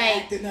finna do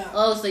like,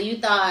 oh, so you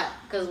thought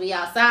because we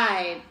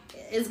outside,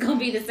 it's gonna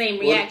be the same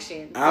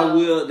reaction. I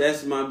will.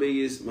 That's my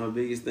biggest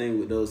thing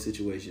with those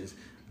situations.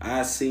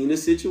 I've seen a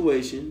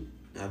situation.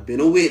 I've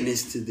been a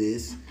witness to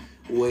this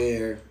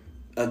where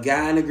a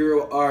guy and a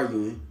girl were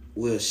arguing.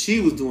 Well, she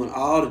was doing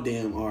all the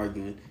damn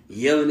arguing,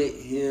 yelling at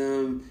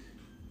him.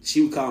 She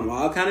would call him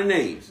all kind of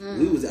names.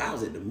 I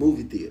was at the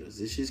movie theaters.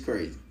 This shit's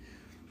crazy.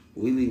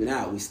 We leaving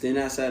out. We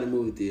standing outside the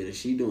movie theater.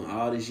 She doing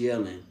all this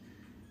yelling,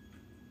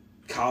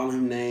 calling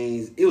him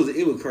names. It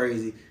was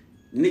crazy.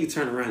 The nigga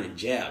turned around and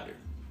jabbed her.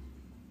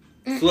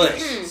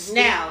 Flush.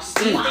 Now,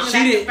 do you think that's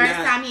the first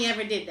time he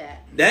ever did that?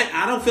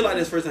 I don't feel like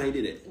that's the first time he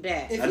did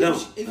that.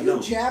 If you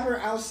jab her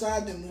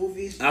outside the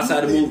movies,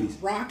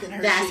 rocking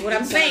her. That's shit what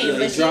I'm saying. Yeah,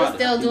 but she was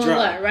still doing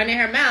what? Running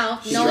her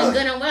mouth, knowing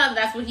good and well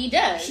that's what he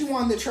does. She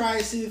wanted to try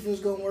and see if it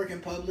was gonna work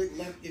in public.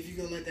 If you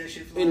gonna let that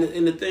shit fly.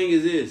 And the thing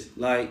is this,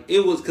 like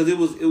it was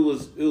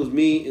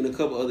me and a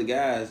couple other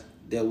guys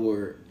that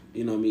were,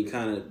 you know, me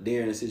kind of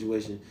there in a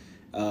situation.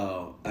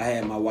 I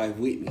had my wife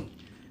with me,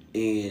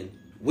 and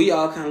we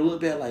all kind of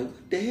looked back like,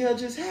 what the hell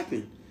just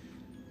happened?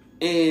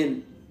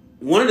 And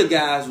one of the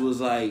guys was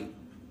like,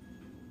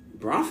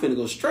 bro, I'm finna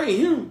go straight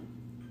him.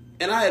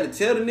 And I had to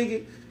tell the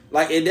nigga,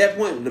 like at that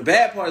point, the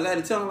bad part is I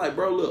had to tell him, like,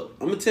 bro, look,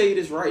 I'm gonna tell you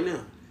this right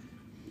now.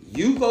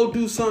 You go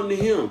do something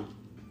to him.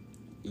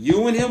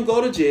 You and him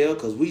go to jail,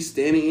 because we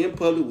standing in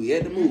public, we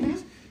at the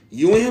movies.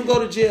 You and him go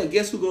to jail,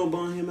 guess who gonna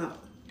bun him out?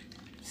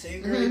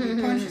 Same girl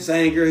he punched.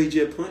 Same girl he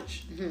just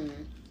punched.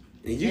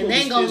 And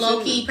then go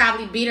low key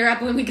probably beat her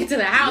up when we get to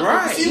the house.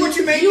 Right. See what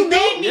you made me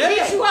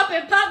beat you up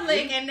in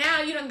public, and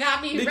now you done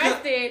got me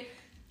arrested.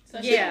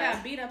 So she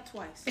got beat up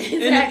twice.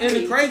 Exactly. And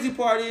the crazy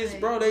part is,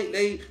 bro,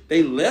 they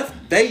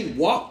left. They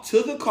walked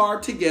to the car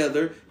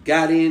together,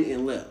 got in,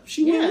 and left.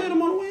 She went with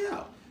him on the way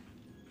out.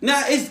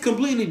 Now it's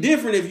completely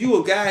different if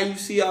you a guy and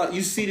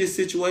you see this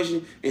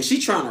situation and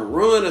she trying to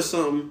run or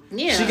something.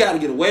 Yeah. She got to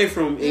get away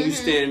from him, and you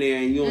standing there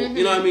and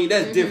you know what I mean.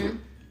 That's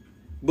different.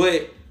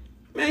 But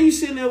man, you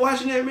sitting there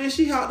watching that, man.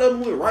 She hopped up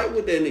and went right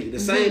with that nigga. The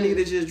same nigga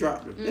that just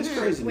dropped her. That's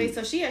crazy. Wait,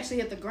 so she actually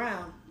hit the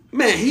ground?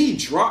 Man, he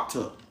dropped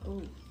her.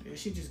 Ooh. Yeah,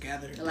 she just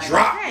gathered her. Like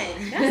dropped.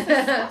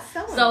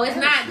 So it's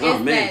not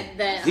just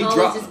that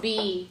hoes just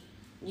be,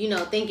 you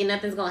know, thinking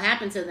nothing's going to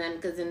happen to them.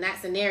 Because in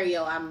that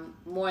scenario, I'm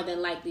more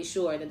than likely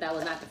sure that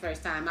was not the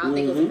first time. I don't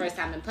think it was the first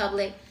time in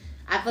public.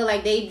 I feel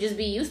like they just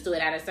be used to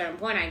it at a certain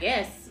point, I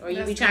guess. Or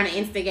you be trying to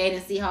instigate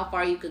and see how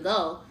far you could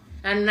go.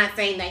 I'm not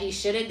saying that he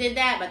should have did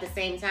that, but at the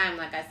same time,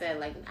 like I said,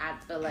 like I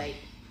feel like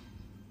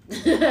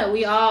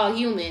we all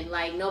human.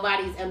 Like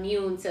nobody's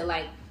immune to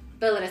like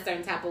feeling a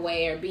certain type of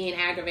way or being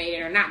aggravated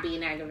or not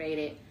being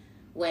aggravated,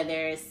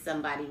 whether it's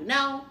somebody you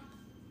know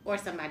or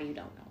somebody you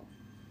don't know.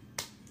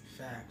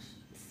 Facts.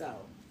 So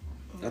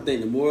I think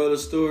the moral of the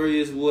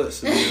story is what,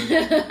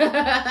 Samira?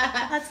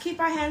 Let's keep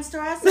our hands to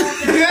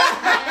ourselves.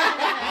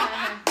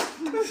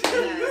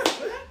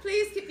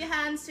 Please keep your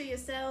hands to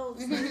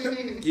yourselves.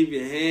 Keep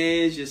your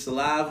hands, your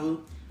saliva.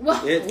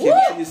 What? Keep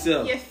it to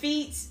yourself. Your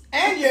feet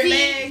and your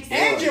legs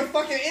and your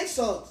fucking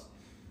insults.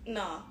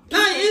 No.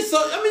 It's so.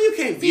 I mean, you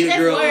can't beat a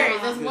girl.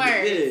 That's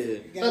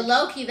words. Yeah. But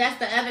low key, that's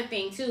the other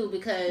thing too,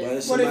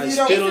 because What if you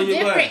don't?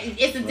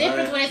 It's a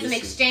difference when it's an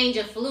exchange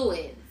of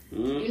fluids.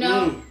 You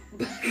know.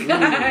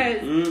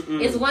 Because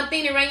it's one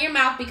thing to run your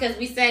mouth, because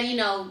we said,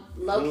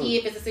 low key,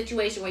 if it's a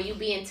situation where you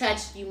being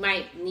touched, you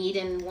might need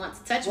and want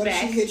to touch what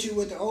back. What if she hit you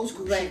with the old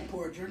school shit and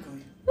pour a drink on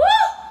you?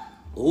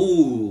 Woo!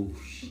 Ooh,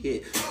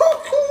 shit.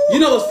 You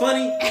know what's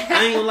funny?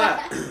 I ain't gonna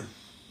lie.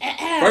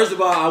 First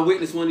of all, I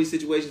witnessed one of these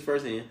situations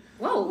firsthand.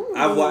 Whoa!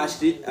 I've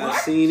watched it. I've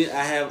seen it.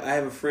 I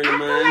have a friend of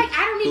mine. I feel like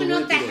I don't even know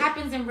if that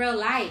happens in real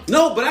life.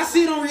 No, but I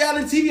see it on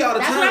reality TV all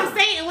the time. That's what I'm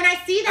saying. And when I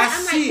see that,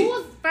 I'm like,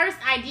 whose first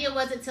idea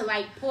was it to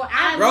pour?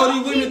 Bro,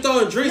 these women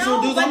throwing drinks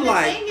on dudes. I'm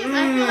like, I feel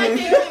like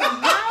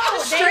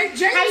they Straight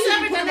James. Have you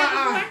ever done that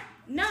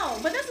before? No,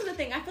 but this is the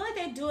thing. I feel like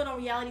they do it on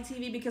reality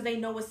TV because they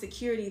know it's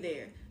security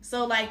there.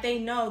 So like they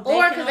know,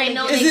 or because they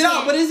know. Is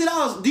it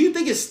all? Do you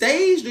think it's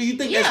staged, or do you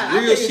think that's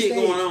real shit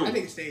going on? I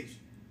think it's staged.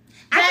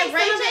 I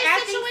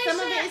think some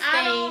of it is staged.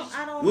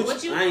 I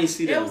don't. I ain't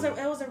see that.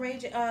 It was a Ray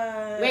J.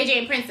 Ray J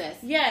and Princess.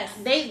 Yes,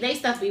 they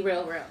stuff be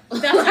real.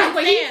 That's what I'm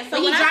saying.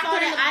 So when he dropped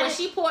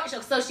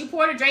her, she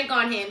poured a drink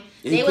on him.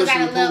 They was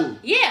at a level.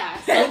 Yeah,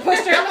 so he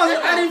pushed her.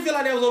 I didn't feel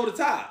like that was over the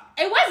top.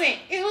 It wasn't.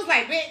 It was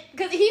like,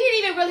 because he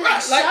didn't even really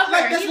shove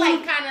her.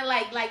 He kind of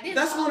like this.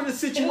 That's one of the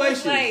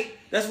situations.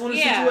 That's one of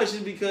the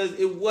situations because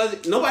it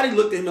wasn't. Nobody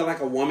looked at him like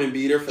a woman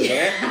beater for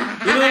that.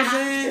 You know what I'm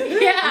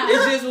saying? Yeah.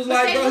 It just was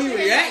like, bro, he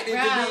reacted.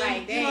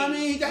 Like, to being, you know what I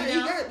mean? He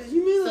got the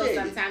humility.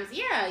 So sometimes,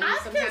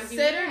 I've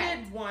considered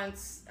it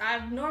once.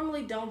 I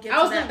normally don't get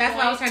to that that's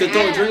point. why I was trying to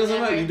throw a drink on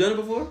somebody? You done it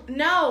before?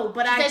 No,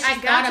 but I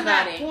got to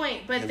that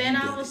point. But then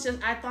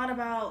I thought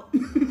about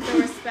the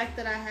respect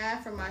that I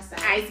have for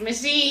myself. Ice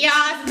machine,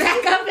 y'all.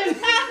 Back up and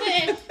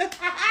popping.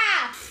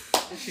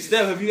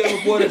 Steph, have you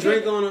ever poured a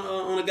drink on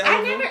a guy?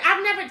 I've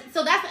never.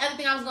 So that's the other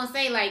thing I was gonna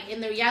say. Like in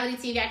the reality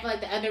TV, I feel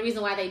like the other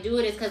reason why they do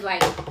it is because,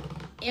 like,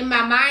 in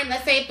my mind,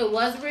 let's say if it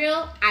was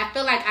real, I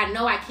feel like I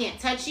know I can't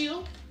touch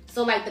you.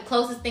 So like the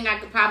closest thing I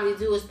could probably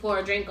do is pour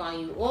a drink on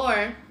you,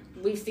 or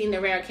we've seen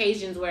the rare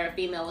occasions where a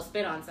female will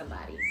spit on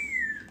somebody.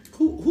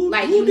 Who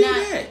did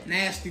that?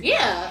 Nasty.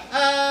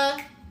 Yeah.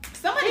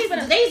 Somebody they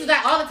used to do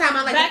that all the time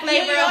on like the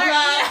Flavor of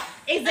Love.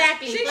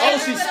 Exactly. She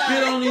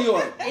spit on New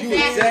York. You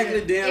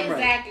exactly damn right.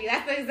 Exactly.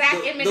 That's the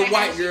exact image. The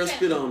white girl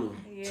spit on him.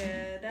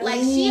 Yeah. Like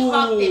she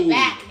hawked it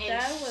back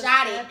and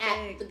shot it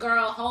at the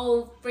girl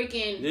whole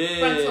freaking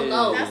frontal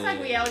lobe. That's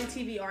like reality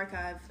TV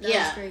archive. That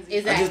was crazy.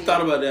 Exactly. I just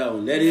thought about that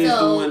one. That is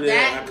the one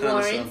that I kind of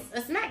warrants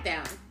a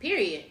smackdown.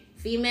 Period.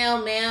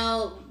 Female,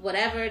 male,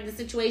 whatever the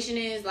situation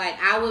is, like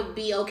I would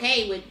be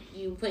okay with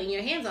you putting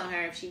your hands on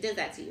her if she did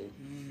that to you.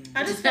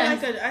 I just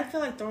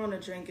feel like throwing a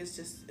drink is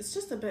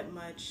just a bit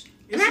much.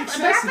 But I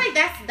feel like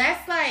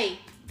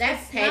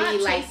that's petty.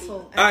 Like,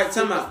 all right,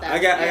 time out. I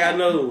got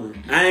another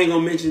one. I ain't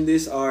gonna mention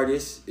this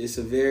artist. It's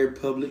a very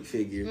public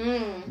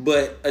figure,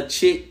 but a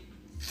chick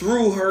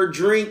threw her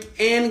drink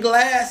and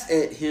glass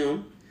at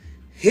him,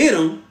 hit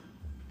him.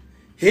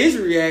 His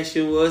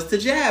reaction was to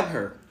jab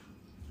her,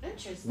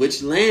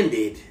 which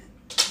landed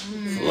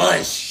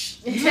flush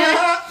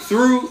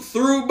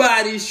through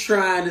bodies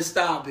trying to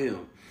stop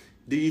him.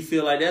 Do you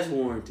feel like that's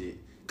warranted?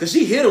 Because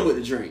she hit him with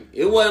the drink.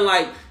 It wasn't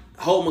like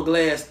hold my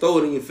glass, throw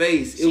it in your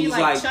face. It was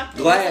like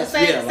glass.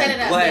 Set it up.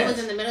 Glass. It was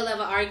in the middle of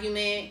an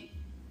argument.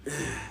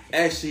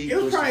 Actually,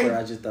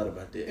 I just thought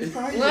about that.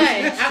 What?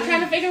 I'm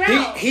trying to figure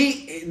out.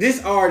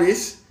 This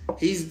artist,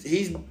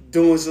 he's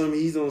doing something.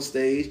 He's on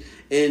stage,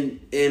 and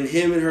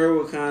him and her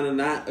were kind of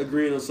not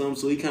agreeing on something.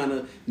 So he kind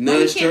of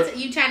nudged her.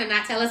 You trying to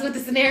not tell us what the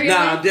scenario is?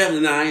 Nah,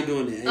 definitely not. I ain't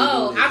doing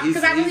that.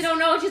 Because I really don't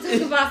know what you're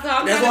talking about. So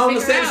that's why I'm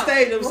gonna set the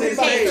stage. I'm saying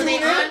the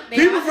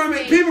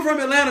stage. People from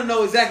Atlanta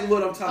know exactly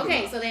what I'm talking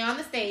about. Okay, so they on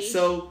the stage.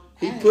 So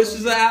he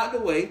pushes her out the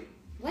way.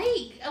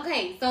 Wait,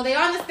 okay, so they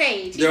on the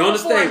stage. They're on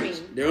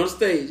the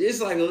stage. It's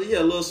like a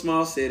little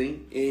small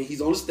setting, and he's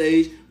on the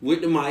stage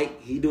with the mic.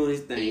 He doing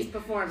his thing. He's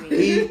performing.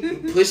 He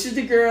pushes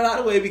the girl out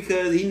of the way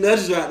because he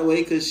nudges her out of the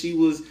way because she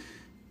was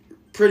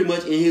pretty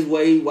much in his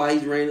way while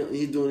he's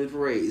doing his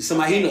parade.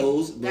 Somebody he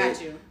knows, but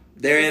got you.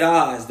 They're at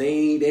odds. They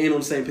ain't on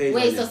the same page.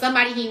 Wait, so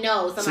somebody he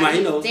knows, somebody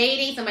he knows,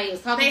 dating, somebody he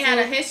was talking to, they had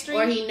a history,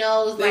 or he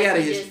knows. They got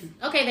a history.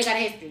 Okay, they got a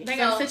history. They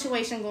got a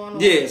situation going on.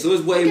 Yeah, so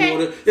it's way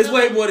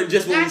more than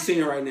just what we're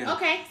seeing right now.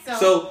 Okay,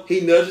 so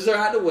he nudges her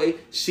out the way.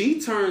 She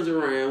turns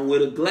around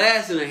with a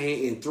glass in her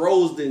hand and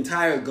throws the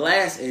entire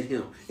glass at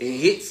him and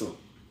hits him.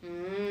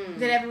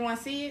 Did everyone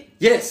see it?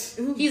 Yes.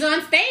 He's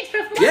on stage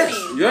performing. Yes,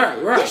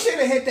 you're right. You should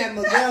have hit that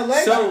Miguel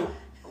leg.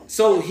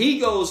 So he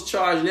goes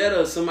charging at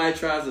her. Somebody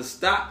tries to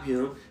stop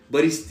him,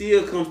 but he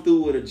still comes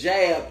through with a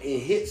jab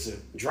and hits her,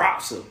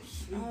 drops her.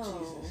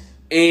 Oh.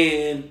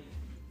 And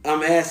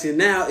I'm asking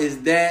now,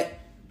 is that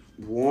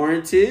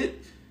warranted?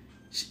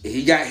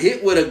 He got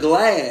hit with a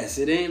glass.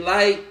 It ain't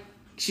like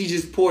she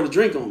just poured a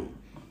drink on him.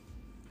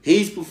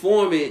 He's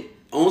performing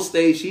on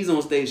stage. She's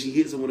on stage. She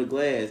hits him with a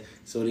glass.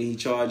 So then he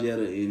charged at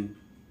her and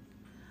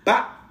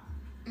bop.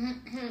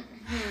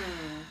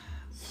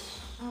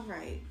 All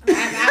right.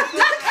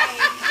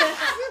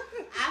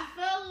 I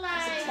feel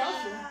like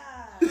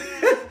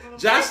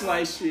Josh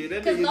like shit.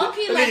 Because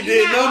low-key, like,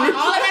 you know,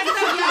 all of that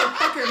stuff y'all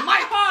fucking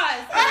might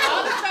pause.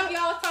 All the stuff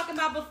y'all was talking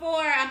about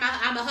before, I'm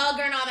a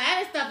hugger and all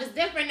that other stuff is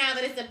different now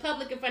that it's in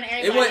public in front of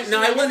everybody.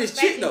 It wasn't his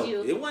chick, though.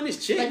 It wasn't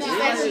his chick. But you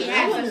said she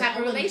had some type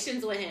of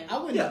relations with him. I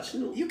wouldn't.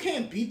 You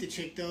can't beat the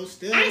chick, though,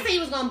 still. I didn't say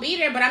you was going to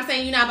beat her, but I'm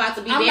saying you're not about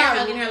to be there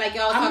hugging her like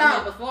y'all was talking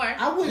about before.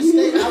 I wouldn't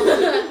stay.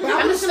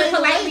 I'm just going to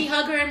politely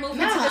hug her and move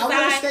her to the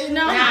side.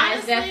 Nah,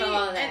 it's definitely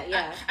all of that,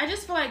 yeah. I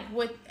just feel like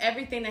with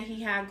everything that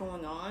he had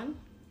going on,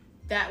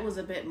 that was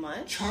a bit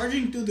much.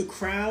 Charging through the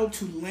crowd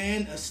to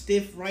land a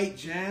stiff right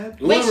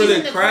jab. It wasn't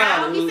really a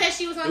crowd. He said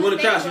she was on the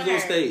stage. She was on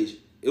stage.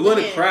 It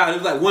wasn't a crowd. It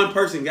was like one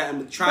person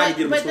tried to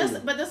get him between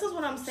them. But this is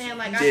what I'm saying.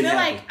 Like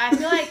I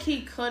feel like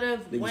he could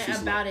have went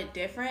about it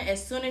different.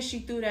 As soon as she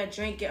threw that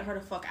drink, get her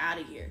the fuck out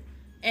of here.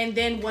 And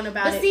then went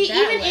about it. See,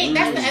 even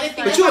that's the other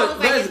thing.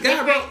 But as a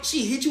guy, bro,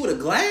 she hit you with a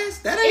glass.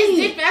 That ain't. It's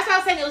different. That's why I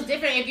was saying it was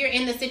different if you're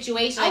in the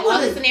situation. Like all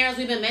the scenarios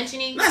we've been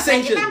mentioning. Not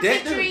saying if I'm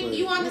picturing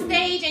you on the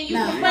stage and you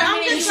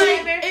performing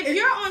and if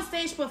you're on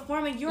stage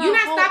performing, you're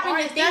not stopping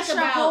to think that's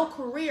about your whole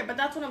career. But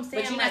that's what I'm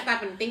saying. But you're not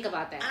stopping to think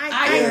about that.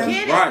 I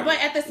get it, but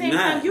at the same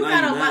time, you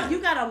got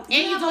a. And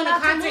you doing a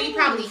concert, you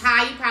probably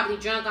high, you probably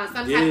drunk on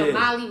some type of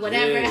Molly,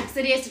 whatever else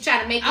it is to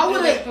try to make you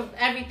away from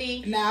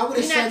everything. Nah, I would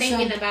have said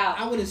something about.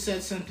 I would have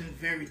said something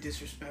very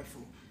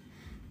disrespectful.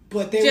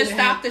 But they just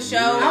stop the show.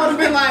 I would have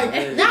been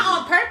like,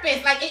 not on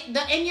purpose. Like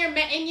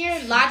in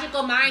your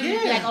logical mind, you'd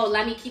be like, oh,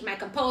 let me keep my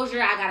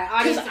composure. I got an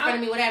audience in front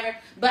of me, whatever.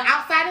 But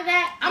outside of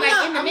that,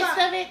 in the midst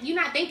of it, you're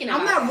not thinking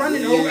about it. I'm not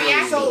running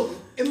over. So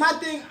in my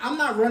thing, I'm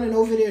not running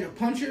over there to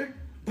punch her,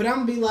 but I'm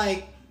gonna be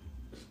like,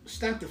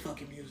 stop the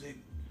fucking music.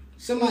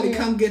 Somebody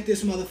come get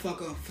this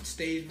motherfucker off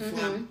stage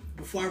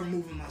before I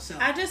remove him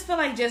myself. I just feel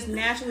like just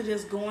naturally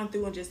just going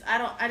through and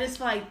I just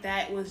feel like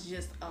that was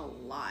just a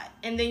lot.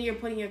 And then you're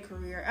putting your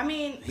career. I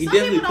mean, he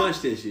definitely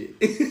punched that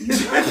shit.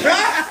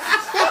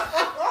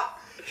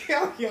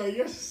 Yo,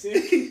 you're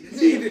sick.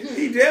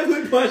 He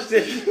definitely punched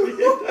that shit.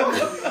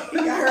 He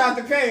got her out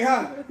the pay,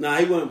 huh? Nah,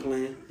 he wasn't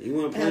playing. It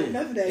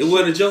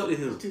wasn't a joke to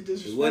him.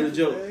 It wasn't a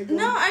joke.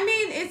 No, I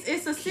mean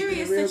it's a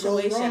serious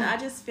situation. I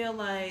just feel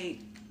like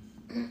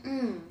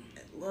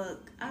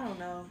look, I don't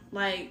know.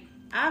 Like,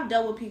 I've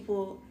dealt with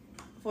people,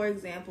 for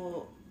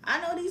example,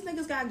 I know these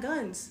niggas got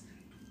guns.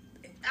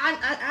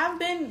 I've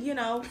been,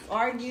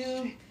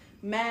 argued,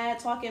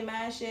 talking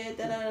mad shit,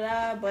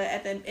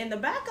 but in the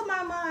back of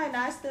my mind,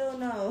 I still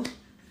know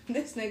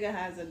this nigga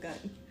has a gun.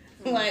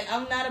 Like,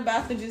 I'm not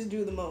about to just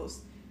do the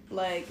most.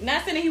 Like,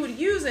 not saying that he would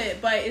use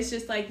it, but it's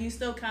just like, you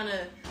still kind of,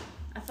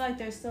 I feel like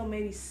there's still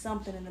maybe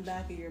something in the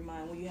back of your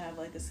mind when you have,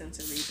 like, a sense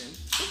of reason.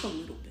 Just a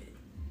little bit.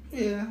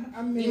 Yeah,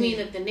 I mean... You mean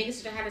that the nigga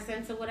should have had a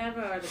sense of whatever,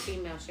 or the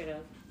female should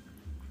have?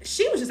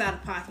 She was just out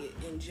of pocket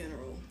in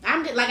general.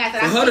 I'm just, like I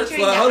said, I'm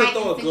picturing that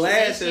heightened throw a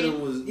glass at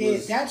him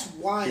was that's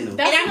wild. And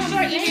I'm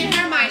sure even in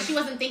her mind, she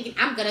wasn't thinking,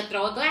 I'm going to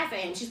throw a glass at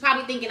him. She's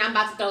probably thinking, I'm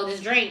about to throw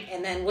this drink,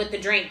 and then with the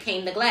drink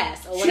came the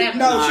glass, or whatever.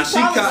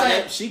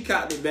 She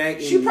caught it back.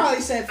 She probably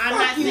said,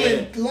 fuck you.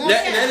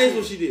 That is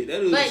what she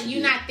did. But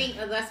you not think,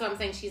 that's what I'm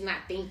saying, she's not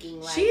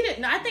thinking like... She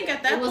didn't, I think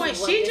at that point,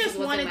 she just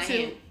wanted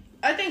to...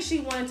 I think she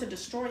wanted to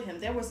destroy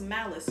him. There was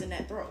malice in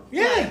that throw.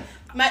 Yeah.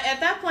 Like, at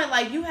that point,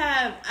 like, you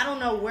have, I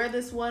don't know where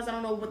this was. I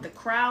don't know what the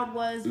crowd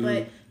was,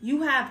 but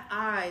you have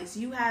eyes.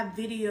 You have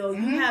video.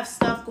 You have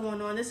stuff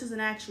going on. This is an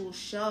actual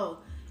show.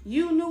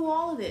 You knew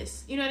all of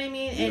this. You know what I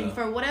mean? Yeah. And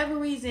for whatever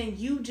reason,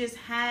 you just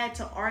had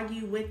to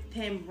argue with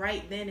him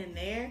right then and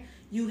there.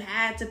 You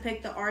had to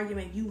pick the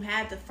argument. You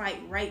had to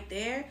fight right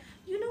there.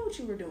 You knew what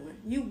you were doing.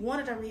 You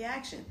wanted a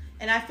reaction.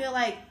 And I feel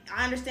like,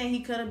 I understand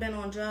he could have been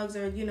on drugs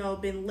or,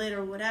 been lit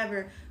or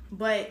whatever,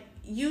 but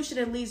you should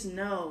at least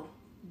know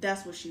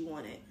that's what she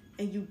wanted.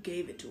 And you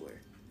gave it to her.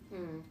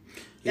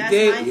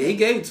 He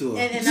gave it to her.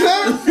 And that's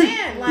what I'm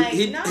saying. Like,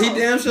 he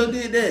damn sure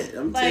did that.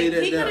 I'm telling you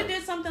that. He could have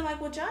did something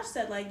like what Josh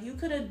said. Like, you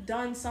could have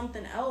done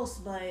something else,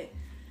 but...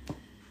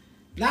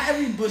 Not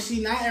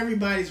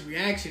everybody's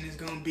reaction is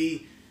going to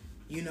be,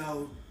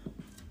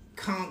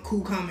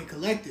 cool, calm, and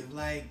collective.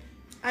 Like...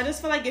 I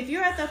just feel like if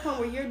you're at that point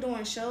where you're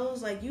doing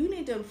shows, like, you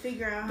need to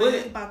figure out how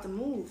you're about to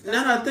move.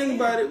 Now that I think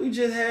about it, we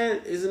just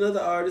had is another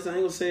artist. I ain't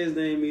gonna say his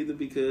name either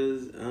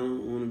because I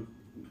don't want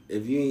to.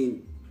 If you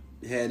ain't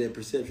had that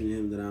perception of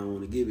him, then I don't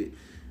want to give it.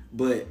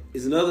 But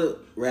it's another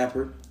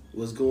rapper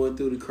was going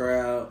through the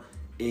crowd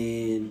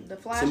and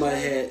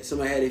somebody had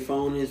their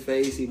phone in his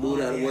face. He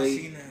moved out of the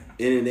way,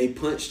 and then they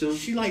punched him.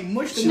 She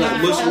mushed him.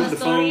 Mushed him with the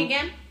phone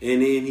again.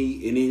 And then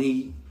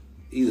he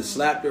either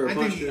slapped her or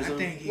punched her or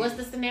something. What's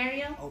the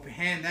scenario? Open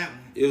hand that one.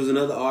 It was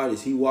another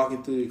artist. He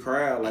walking through the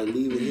crowd, like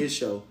leaving his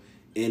show.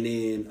 And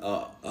then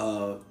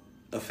a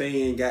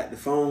fan got the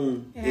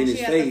phone in his face.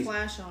 She had the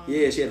flash on.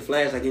 Yeah, she had a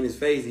flash in his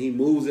face and he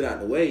moves it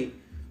out the way.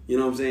 You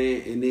know what I'm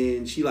saying? And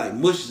then she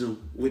mushes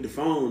him with the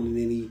phone and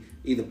then he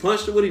either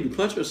punched her. What did he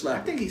punch her or slap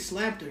her? I think he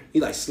slapped her. He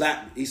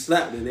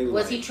slapped her. And they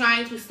was he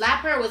trying to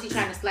slap her or was he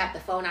trying to slap the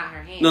phone out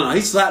her hand? No,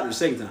 he slapped her the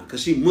second time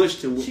because she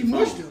mushed him with the phone. She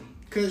mushed him.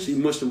 Cause she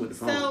mushed him with the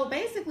phone. So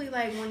basically,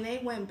 like when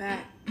they went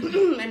back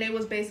and they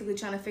was basically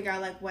trying to figure out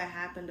like what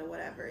happened or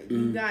whatever,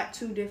 you got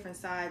two different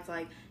sides.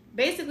 Like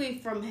basically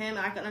from him,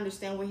 I can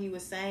understand what he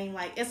was saying.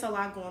 Like it's a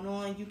lot going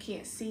on. You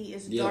can't see.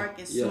 It's dark.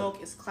 It's smoke.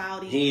 It's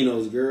cloudy. He ain't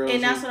those girls.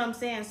 And that's what I'm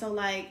saying. So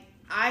like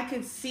I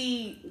could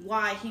see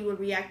why he would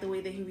react the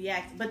way that he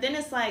reacts. But then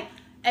it's like,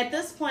 at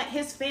this point,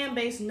 his fan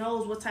base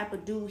knows what type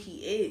of dude he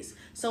is.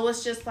 So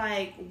it's just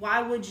like,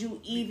 why would you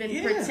even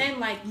pretend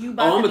like you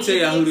about I'm to gonna tell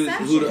y'all who the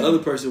exception? other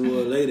person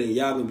was later, and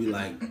y'all gonna be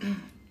like,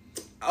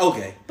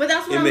 okay. But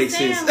that's what it I'm makes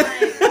saying. sense.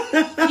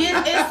 Like,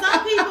 it's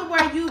some people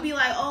where you be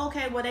like, oh,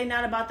 okay, well, they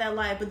not about that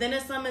life. But then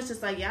it's some, it's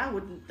just like, yeah, I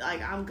wouldn't,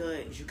 like, I'm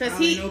good.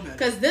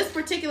 Because this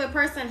particular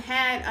person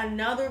had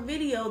another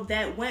video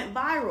that went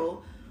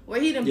viral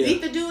where he done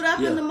beat the dude up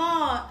in the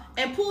mall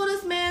and pulled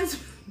this man's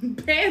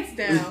pants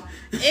down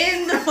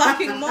in the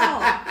fucking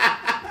mall.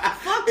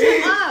 Fucked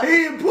him up. He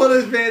didn't pull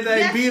his pants down.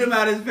 He beat him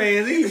out his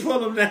pants. He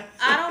pulled him down.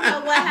 I don't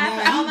know what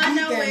happened. All I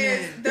know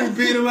is he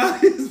beat him out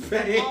his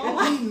pants.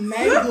 He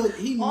mangled that.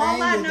 He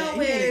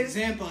made an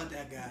example of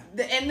that guy.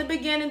 In the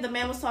beginning, the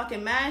man was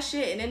talking mad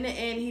shit, and in the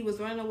end, he was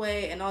running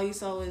away, and all you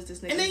saw was this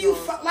nigga. And then you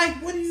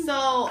what do you?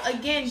 So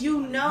again,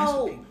 you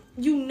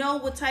know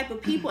what type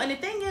of people, and the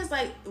thing is,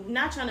 like,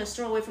 not trying to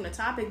stray away from the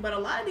topic, but a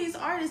lot of these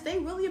artists, they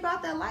really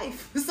about that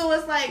life. So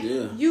it's like,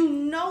 you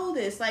know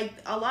this, like,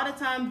 a lot of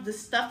times the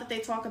stuff that they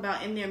talk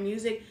about in their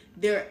music,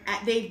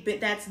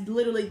 that's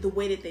literally the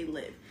way that they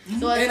live.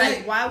 So it's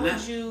like, why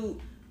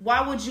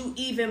would you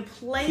even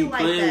play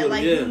like that?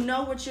 Like, you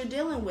know what you're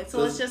dealing with.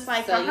 So it's just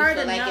like, for her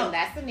to know, in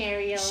that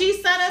scenario, she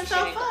set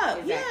herself up.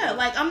 Exactly. Yeah,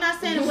 like, I'm not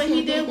saying what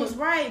he did was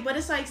right, but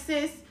it's like,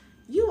 sis,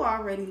 you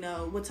already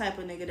know what type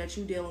of nigga that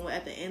you dealing with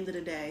at the end of the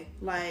day.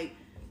 Like,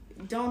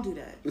 don't do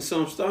that. And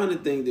so I'm starting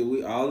to think that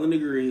we all in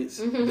agreement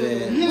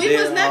that we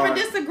was never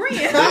disagreeing.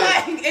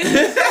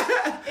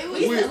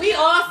 We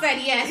all said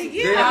yes.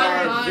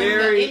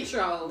 The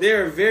intro.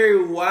 There are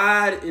very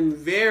wide and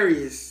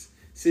various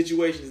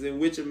situations in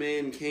which a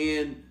man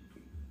can,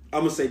 I'm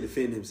gonna say,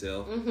 defend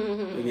himself against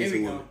Here we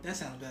a woman. go. That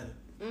sounds better.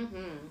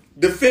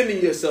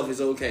 Defending yourself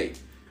is okay.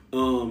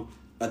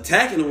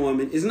 Attacking a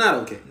woman is not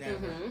okay.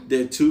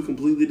 They're two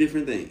completely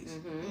different things.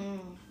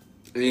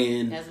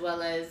 And as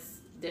well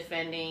as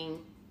defending.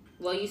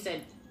 Well, you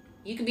said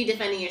you could be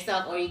defending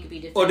yourself, or you could be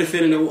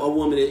defending a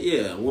woman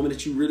that a woman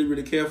that you really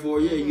really care for.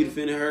 Yeah, you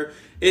defending her,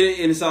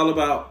 and it's all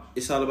about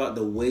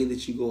the way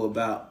that you go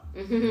about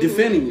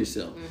defending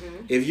yourself.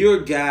 If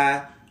you're a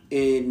guy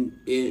and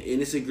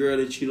it's a girl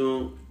that you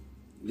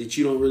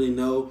don't really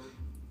know,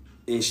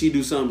 and she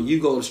do something,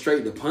 you go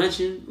straight to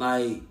punching,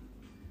 like,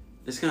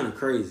 it's kind of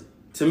crazy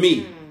to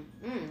me.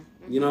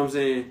 You know what I'm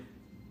saying?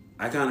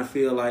 I kind of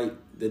feel like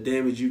the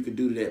damage you could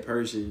do to that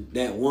person,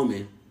 that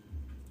woman,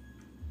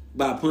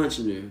 by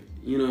punching her.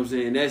 You know what I'm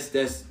saying? That's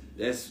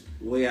the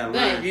way I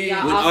learned.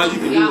 Y'all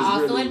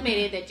also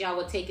admitted that y'all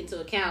would take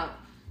into account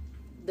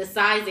the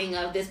sizing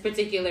of this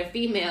particular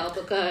female,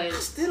 because I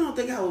still don't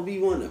think I would be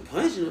wanting to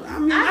punch her. I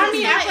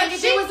feel like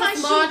if it was a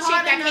small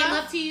chick that came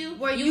up to you,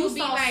 where you you would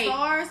be saw like,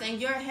 stars and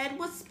your head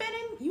was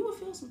spinning, you would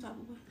feel some type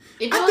of way.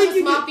 If it was a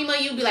small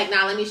female, you'd be like,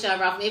 nah, let me shove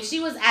her off. If she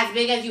was as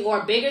big as you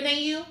or bigger than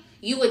you,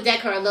 you would deck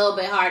her a little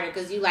bit harder,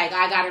 because you like,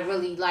 I gotta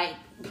really like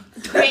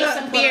create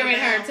some fear in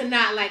her to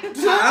not like.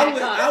 I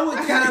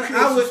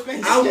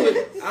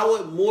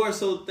would more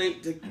so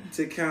think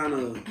to kind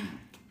of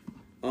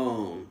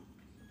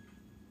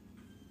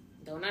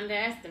don't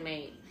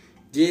underestimate.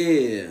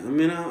 Yeah, I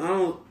mean, I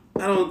don't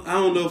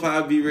know if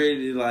I'd be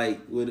ready to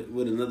like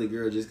with another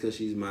girl just because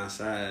she's my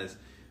size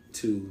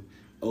to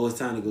it's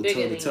time to go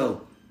toe to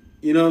toe.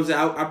 You know what I'm saying?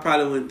 I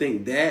probably wouldn't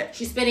think that.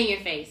 She's spitting in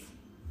your face.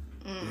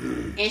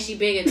 And she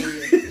bigger than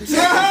you.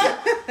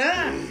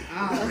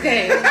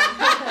 Okay.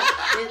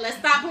 Let's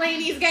stop playing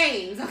these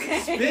games, okay?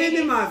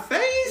 Spitting in my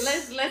face?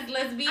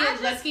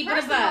 Let's keep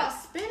it above.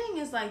 Spitting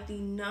is like the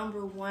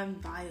number one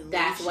violation.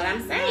 That's what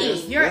I'm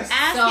saying. You're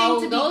asking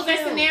to be those killed.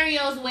 are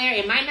scenarios where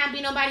it might not be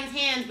nobody's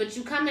hands, but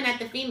you coming at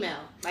the female.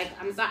 Like,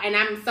 I'm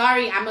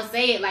sorry, I'm gonna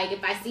say it. Like,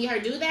 if I see her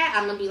do that,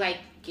 I'm gonna be like,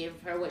 give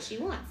her what she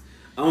wants.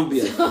 I'm gonna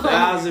be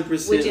 1,000%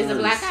 which is honest. a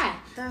black eye.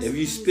 If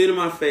you spit in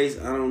my face,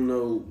 I don't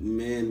know,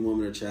 man,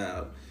 woman, or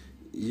child,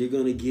 you're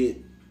gonna get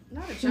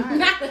not a child.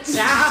 Not a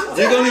child.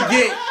 You're gonna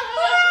get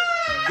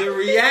the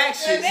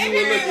reaction you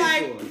were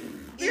looking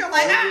for. You're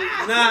like,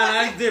 Nah,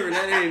 that's different.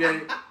 That ain't.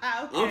 Okay.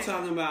 I'm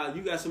talking about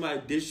you got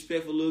somebody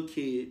disrespectful little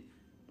kid,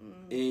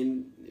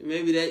 and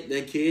maybe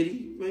that kid,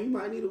 he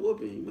might need a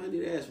whooping. He might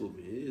need an ass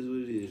whooping. It is what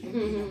it is.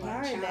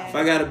 If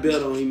I got a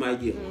belt on, he might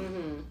get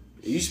one.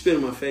 You spit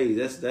in my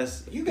face.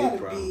 That's you gotta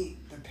be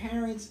the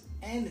parents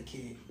and the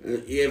kid.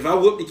 If I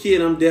whoop the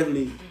kid, I'm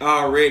definitely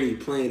already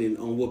planning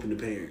on whooping the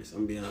parents.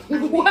 I'm being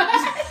honest. What?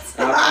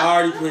 I'm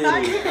already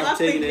planning. I'm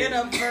taking it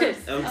up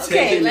first.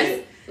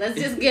 Let's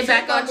just get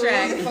back on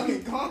track.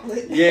 Fucking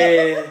gauntlet.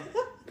 Yeah,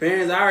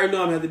 parents. I already know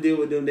I'm gonna have to deal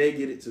with them. They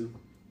get it too.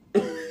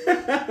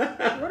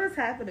 What is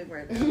happening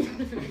right now?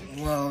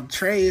 Well,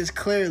 Trey is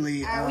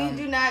clearly we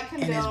do not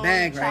condone in his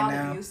bag child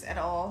right now. abuse at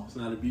all. It's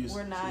not abuse.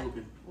 We're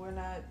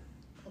not.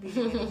 beat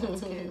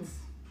anyone's kids.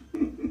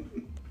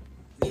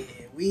 Yeah,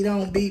 we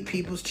don't beat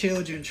people's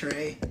children,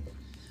 Trey.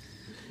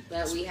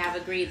 But we have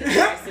agreed that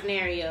there are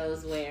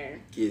scenarios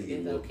where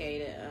it's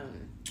okay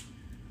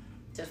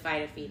to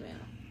fight a female.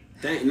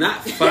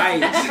 Not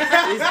fight.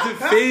 It's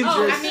defend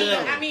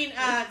yourself. I mean,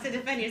 to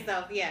defend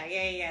yourself.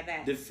 Yeah,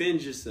 that.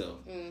 Defend yourself.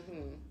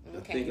 Mm-hmm.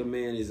 Okay. I think a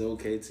man is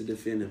okay to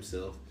defend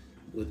himself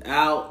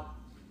without,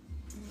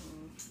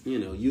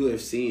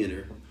 UFCing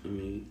her. I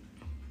mean,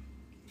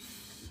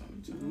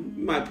 you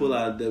might pull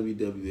out a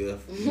WWF.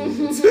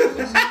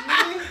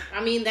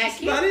 I mean, that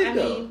kick.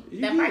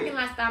 That parking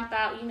lot stomped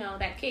out.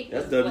 That kick.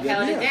 That's what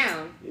held it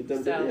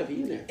WWF.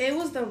 down. It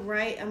was the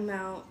right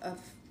amount of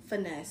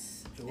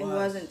finesse. It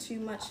wasn't too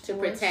much to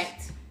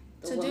protect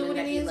the to woman do what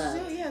that it he needs loves.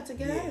 to do. Yeah, to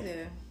get out of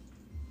there.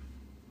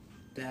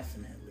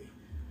 Definitely.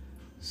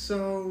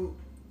 So,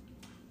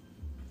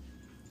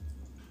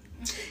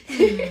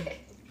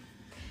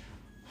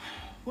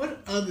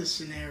 what other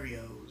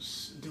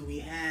scenarios do we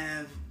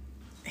have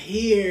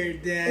here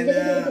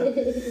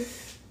that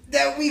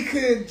we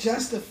could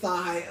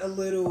justify a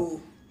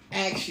little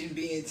action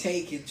being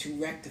taken to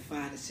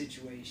rectify the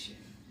situation?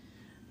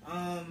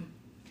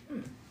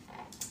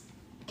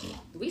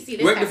 We see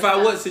this rectify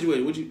what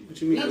situation? What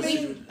you mean? I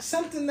mean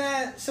something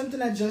that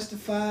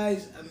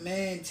justifies a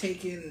man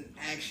taking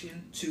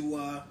action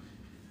to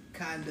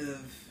kind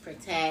of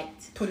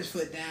protect, put his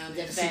foot down in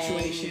a defend.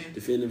 situation,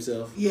 defend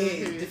himself. Yeah,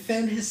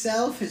 defend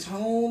himself, his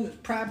home, his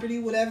property,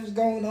 whatever's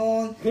going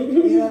on.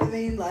 You know what I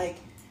mean? Like,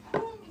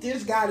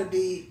 there's got to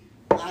be.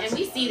 And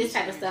we see this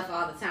type of stuff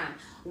all the time.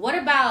 What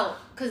about?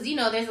 Because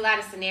there's a lot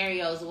of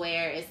scenarios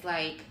where it's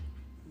like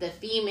the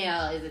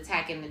female is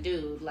attacking the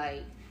dude.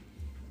 Like,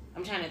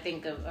 I'm trying to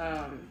think of.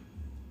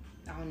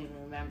 I don't even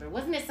remember.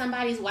 Wasn't it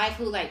somebody's wife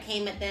who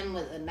came at them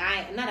with a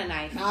knife? Not a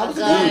knife. Nah, a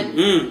gun. It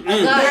was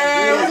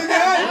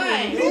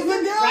a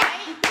gun.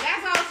 Right?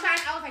 That's what I was trying.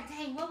 I was like,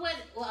 dang, what was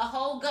a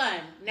whole gun?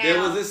 Now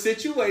There was a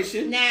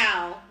situation.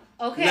 Now,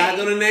 okay. Not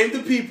gonna name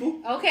the people.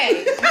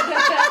 Okay.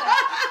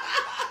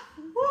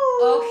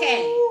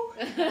 Okay.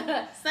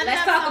 Let's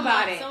talk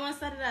about it. Someone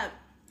set it up.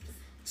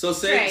 So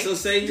say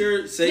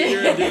you're a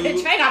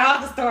dude. Trey got all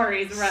the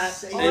stories,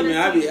 Russ. Hey man,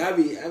 I be out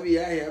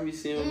here. I be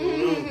seeing what's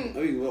going on. I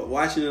be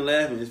watching and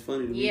laughing. It's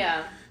funny to me.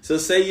 Yeah. So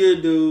say you're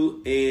a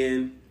dude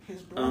and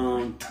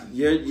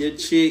your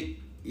chick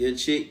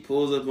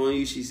pulls up on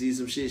you. She sees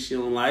some shit she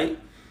don't like,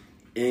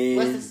 and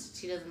what's this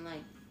she doesn't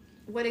like?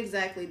 What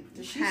exactly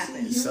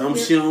happened? Some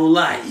she don't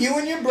like. You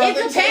and your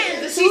brother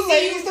take two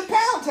ladies to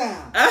Pound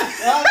Town.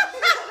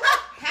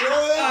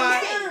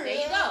 There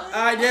you go.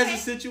 All right, there's a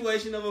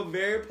situation of a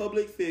very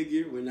public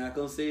figure. We're not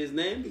gonna say his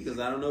name because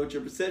I don't know what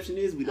your perception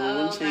is. We don't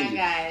want to change it.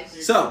 Oh my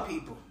gosh. So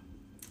people,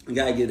 we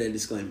gotta get that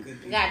disclaimer.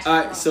 Gotcha.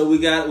 All right, so we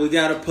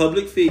got a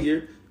public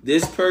figure.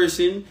 This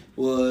person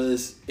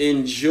was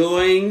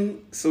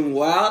enjoying some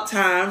wild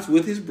times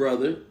with his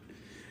brother,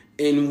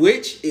 in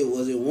which it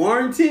wasn't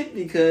warranted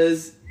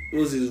because it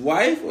was his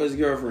wife or his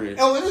girlfriend.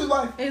 Oh, it was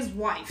his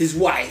wife. His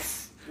wife.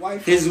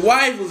 His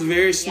wife was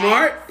very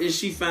smart, and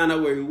she found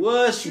out where he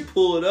was. She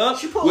pulled up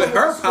with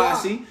her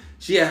posse.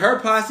 She had her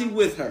posse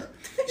with her.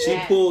 She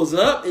pulls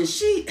up, and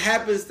she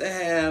happens to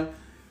have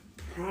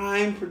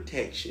prime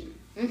protection.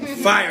 A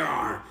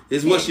firearm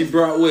is what she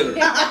brought with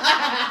her.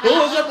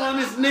 Pulls up on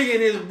this nigga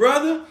and his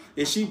brother,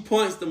 and she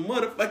points the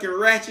motherfucking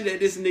ratchet at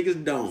this nigga's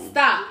dome.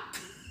 Stop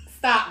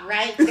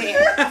right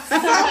there. So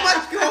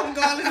much going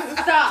on in this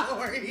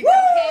story. Okay. So,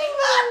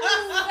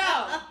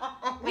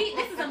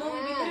 this is a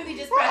movie. We literally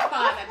just pressed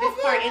pause at this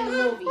part in the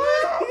movie.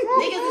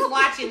 Niggas is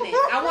watching this.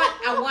 I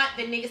want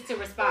the niggas to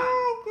respond.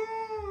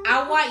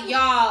 I want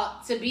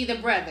y'all to be the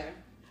brother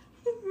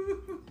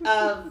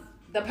of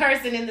the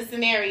person in the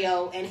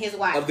scenario and his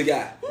wife. Of the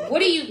guy.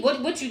 What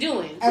you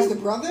doing? As the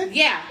brother?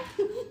 Yeah.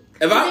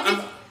 If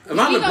I'm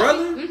the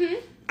brother,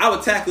 I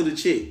would tackle the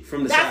chick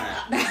from the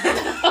side.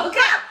 Okay.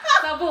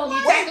 So boom,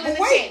 you tackling the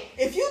chick.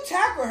 If you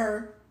tackle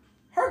her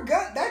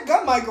that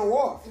gun might go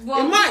off.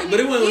 Well, it might, but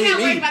it wouldn't hit me. You're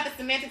not worried about the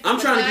semantics. I'm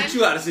trying to get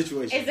you out of the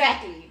situation.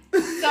 Exactly. So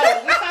we're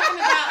talking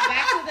about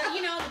back to the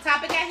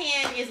topic at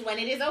hand is when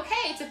it is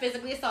okay to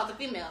physically assault a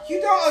female.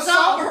 You don't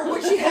assault her when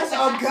she has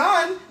a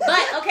gun.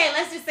 But okay,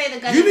 let's just say the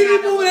gun. You need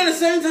to be moving at the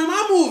same time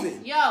I'm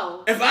moving.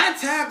 Yo. If I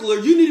tackle her,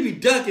 you need to be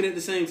ducking at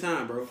the same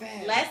time, bro.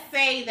 Let's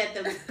say that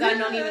the gun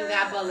don't even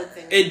got bullets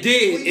in it. It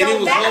did, and it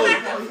was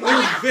loaded. It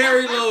was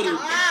very loaded.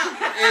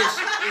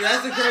 And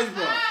that's the crazy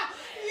part.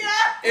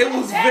 It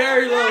was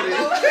very loaded.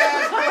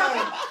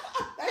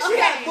 She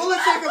had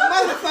bullets like a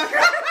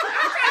motherfucker.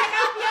 I'm trying to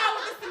help y'all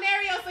with the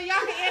scenario so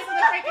y'all can answer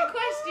the freaking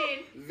question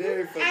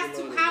Very as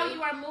to loaded, how bro.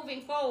 you are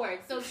moving forward.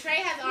 So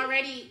Trey has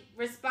already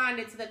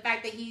responded to the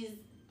fact that he's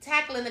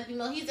tackling the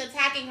female. He's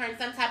attacking her in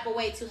some type of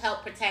way to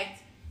help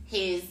protect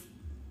his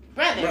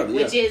brother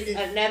which is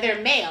another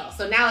male.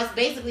 So now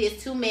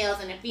it's two males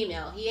and a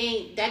female. He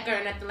ain't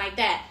Decker or nothing like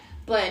that,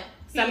 but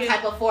some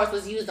type of force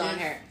was used on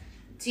her.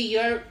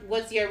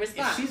 What's your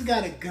response? If she's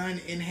got a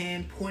gun in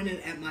hand pointed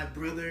at my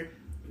brother,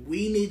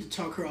 we need to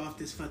talk her off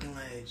this fucking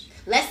ledge.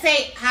 Let's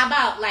say, how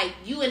about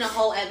you in a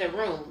whole other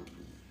room,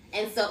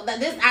 And so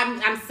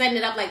I'm setting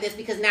it up like this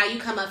because now you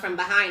come up from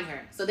behind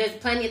her. So there's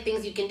plenty of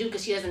things you can do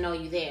because she doesn't know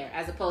you there,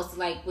 as opposed to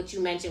like what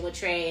you mentioned with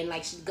Trey and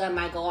like gun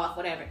might go off,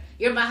 whatever.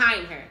 You're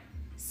behind her,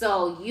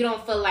 so you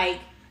don't feel like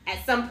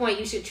at some point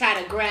you should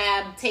try to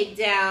grab, take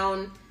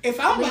down. If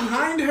I'm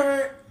behind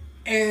her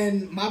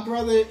and my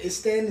brother is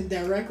standing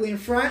directly in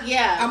front,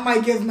 I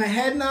might give him a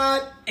head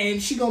nod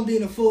and she gonna be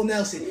in a full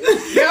Nelson.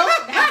 That's what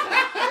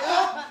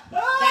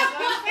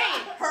I'm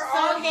saying. Her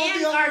arms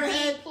hands are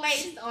being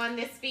placed on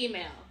this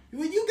female.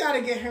 Well, you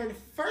gotta get her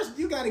first.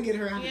 You gotta get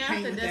her out of the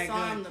paint with that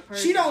gun. The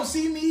she don't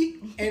see me,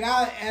 and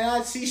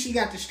I see she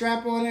got the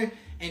strap on her,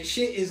 and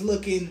shit is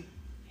looking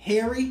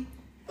hairy.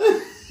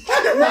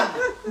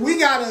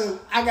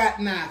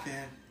 Nah,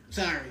 fam.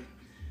 Sorry,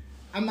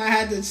 I might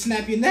have to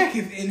snap your neck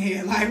in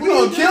here. Like, you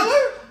gonna kill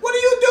her? What are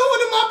you doing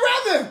to my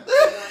brother?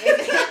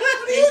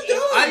 What are you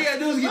doing? All you gotta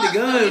do is get the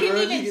gun, bro.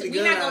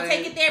 We're not gonna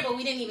take it there, but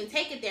we didn't even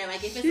take it there.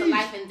 Like, if it's a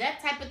life and death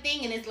type of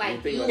thing, and it's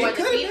like you or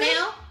the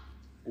female,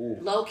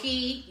 low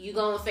key, you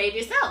gonna save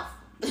yourself.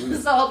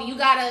 So if you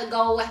gotta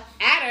go at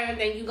her,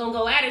 then you gonna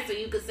go at her so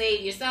you could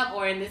save yourself,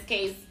 or in this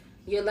case,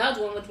 your loved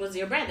one, which was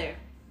your brother.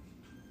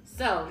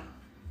 So,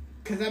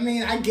 because I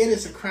mean, I get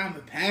it's a crime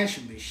of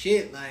passion, but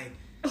shit, like,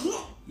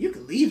 you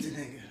could leave the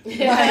nigga.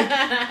 Like,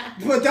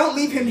 but don't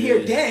leave him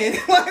here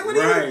dead. Like, what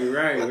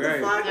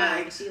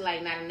right. She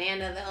like, not a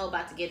nana the hoe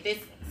about to get this.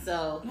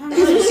 So that's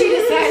what she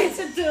decided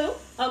to do.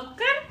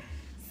 Okay.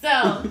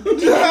 So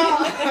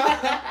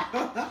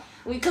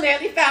we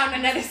clearly found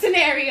another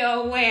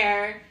scenario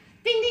where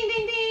ding ding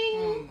ding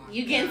ding,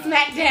 you getting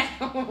smacked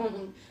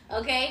down.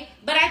 Okay.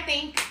 But I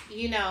think,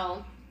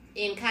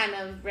 in kind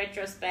of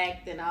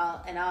retrospect and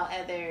all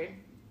other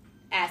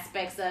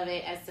aspects of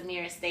it, as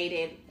Samira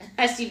stated,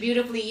 as she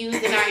beautifully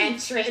used in our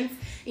entrance,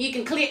 you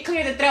can clear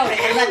the throat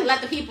and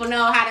let the people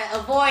know how to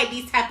avoid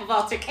these type of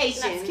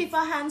altercations. Let's keep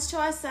our hands to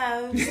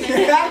ourselves.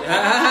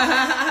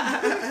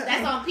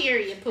 That's on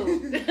period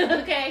poop.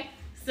 Okay,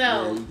 so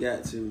yeah, you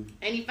got to.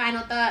 Any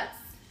final thoughts?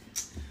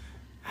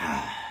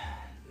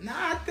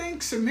 Nah, I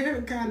think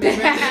Samira kind of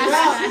wrapped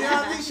it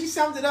up. I think she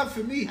summed it up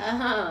for me.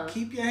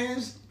 Keep your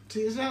hands to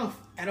yourself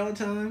at all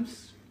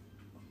times.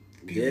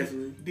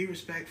 Definitely. Be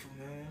respectful,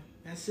 man.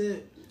 That's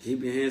it.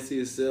 Keep your hands to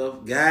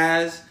yourself,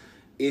 guys.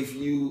 If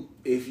you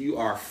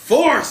are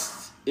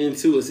forced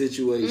into a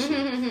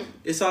situation,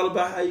 it's all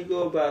about how you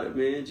go about it,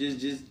 man.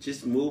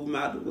 Just move them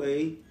out the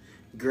way.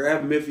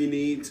 Grab them if you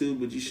need to,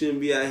 but you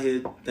shouldn't be out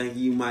here thinking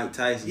you Mike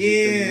Tyson.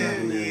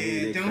 Yeah.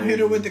 Don't hit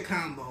her with the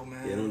combo,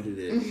 man. Yeah, don't do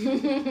that.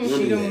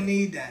 She don't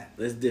need that.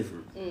 That's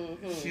different.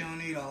 She don't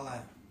need all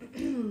that.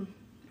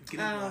 Get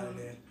out of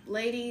there.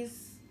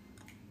 Ladies,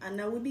 I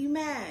know we'd be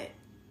mad,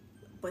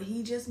 but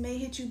he just may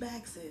hit you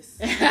back, sis.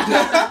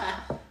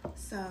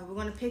 So we're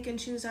going to pick and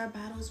choose our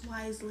battles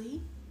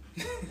wisely.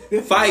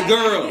 Fight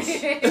girls.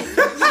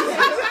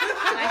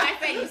 Like I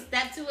said, you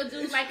step to a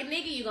dude like a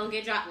nigga, you gonna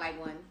get dropped like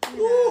one.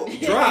 Ooh,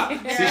 drop.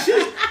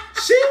 See,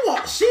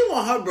 she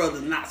want her brother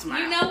to not smile.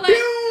 You know what?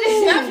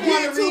 Steph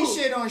want to read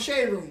shit on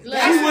Shade Room.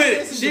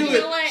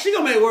 She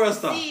gonna make world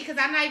star. See, because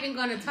I'm not even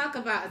gonna talk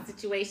about a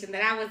situation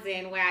that I was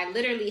in where I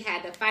literally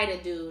had to fight a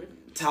dude.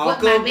 Talk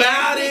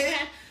about it.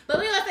 But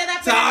we gonna say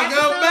that. Talk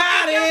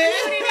about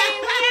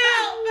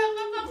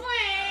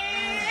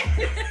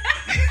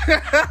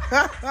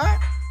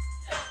it.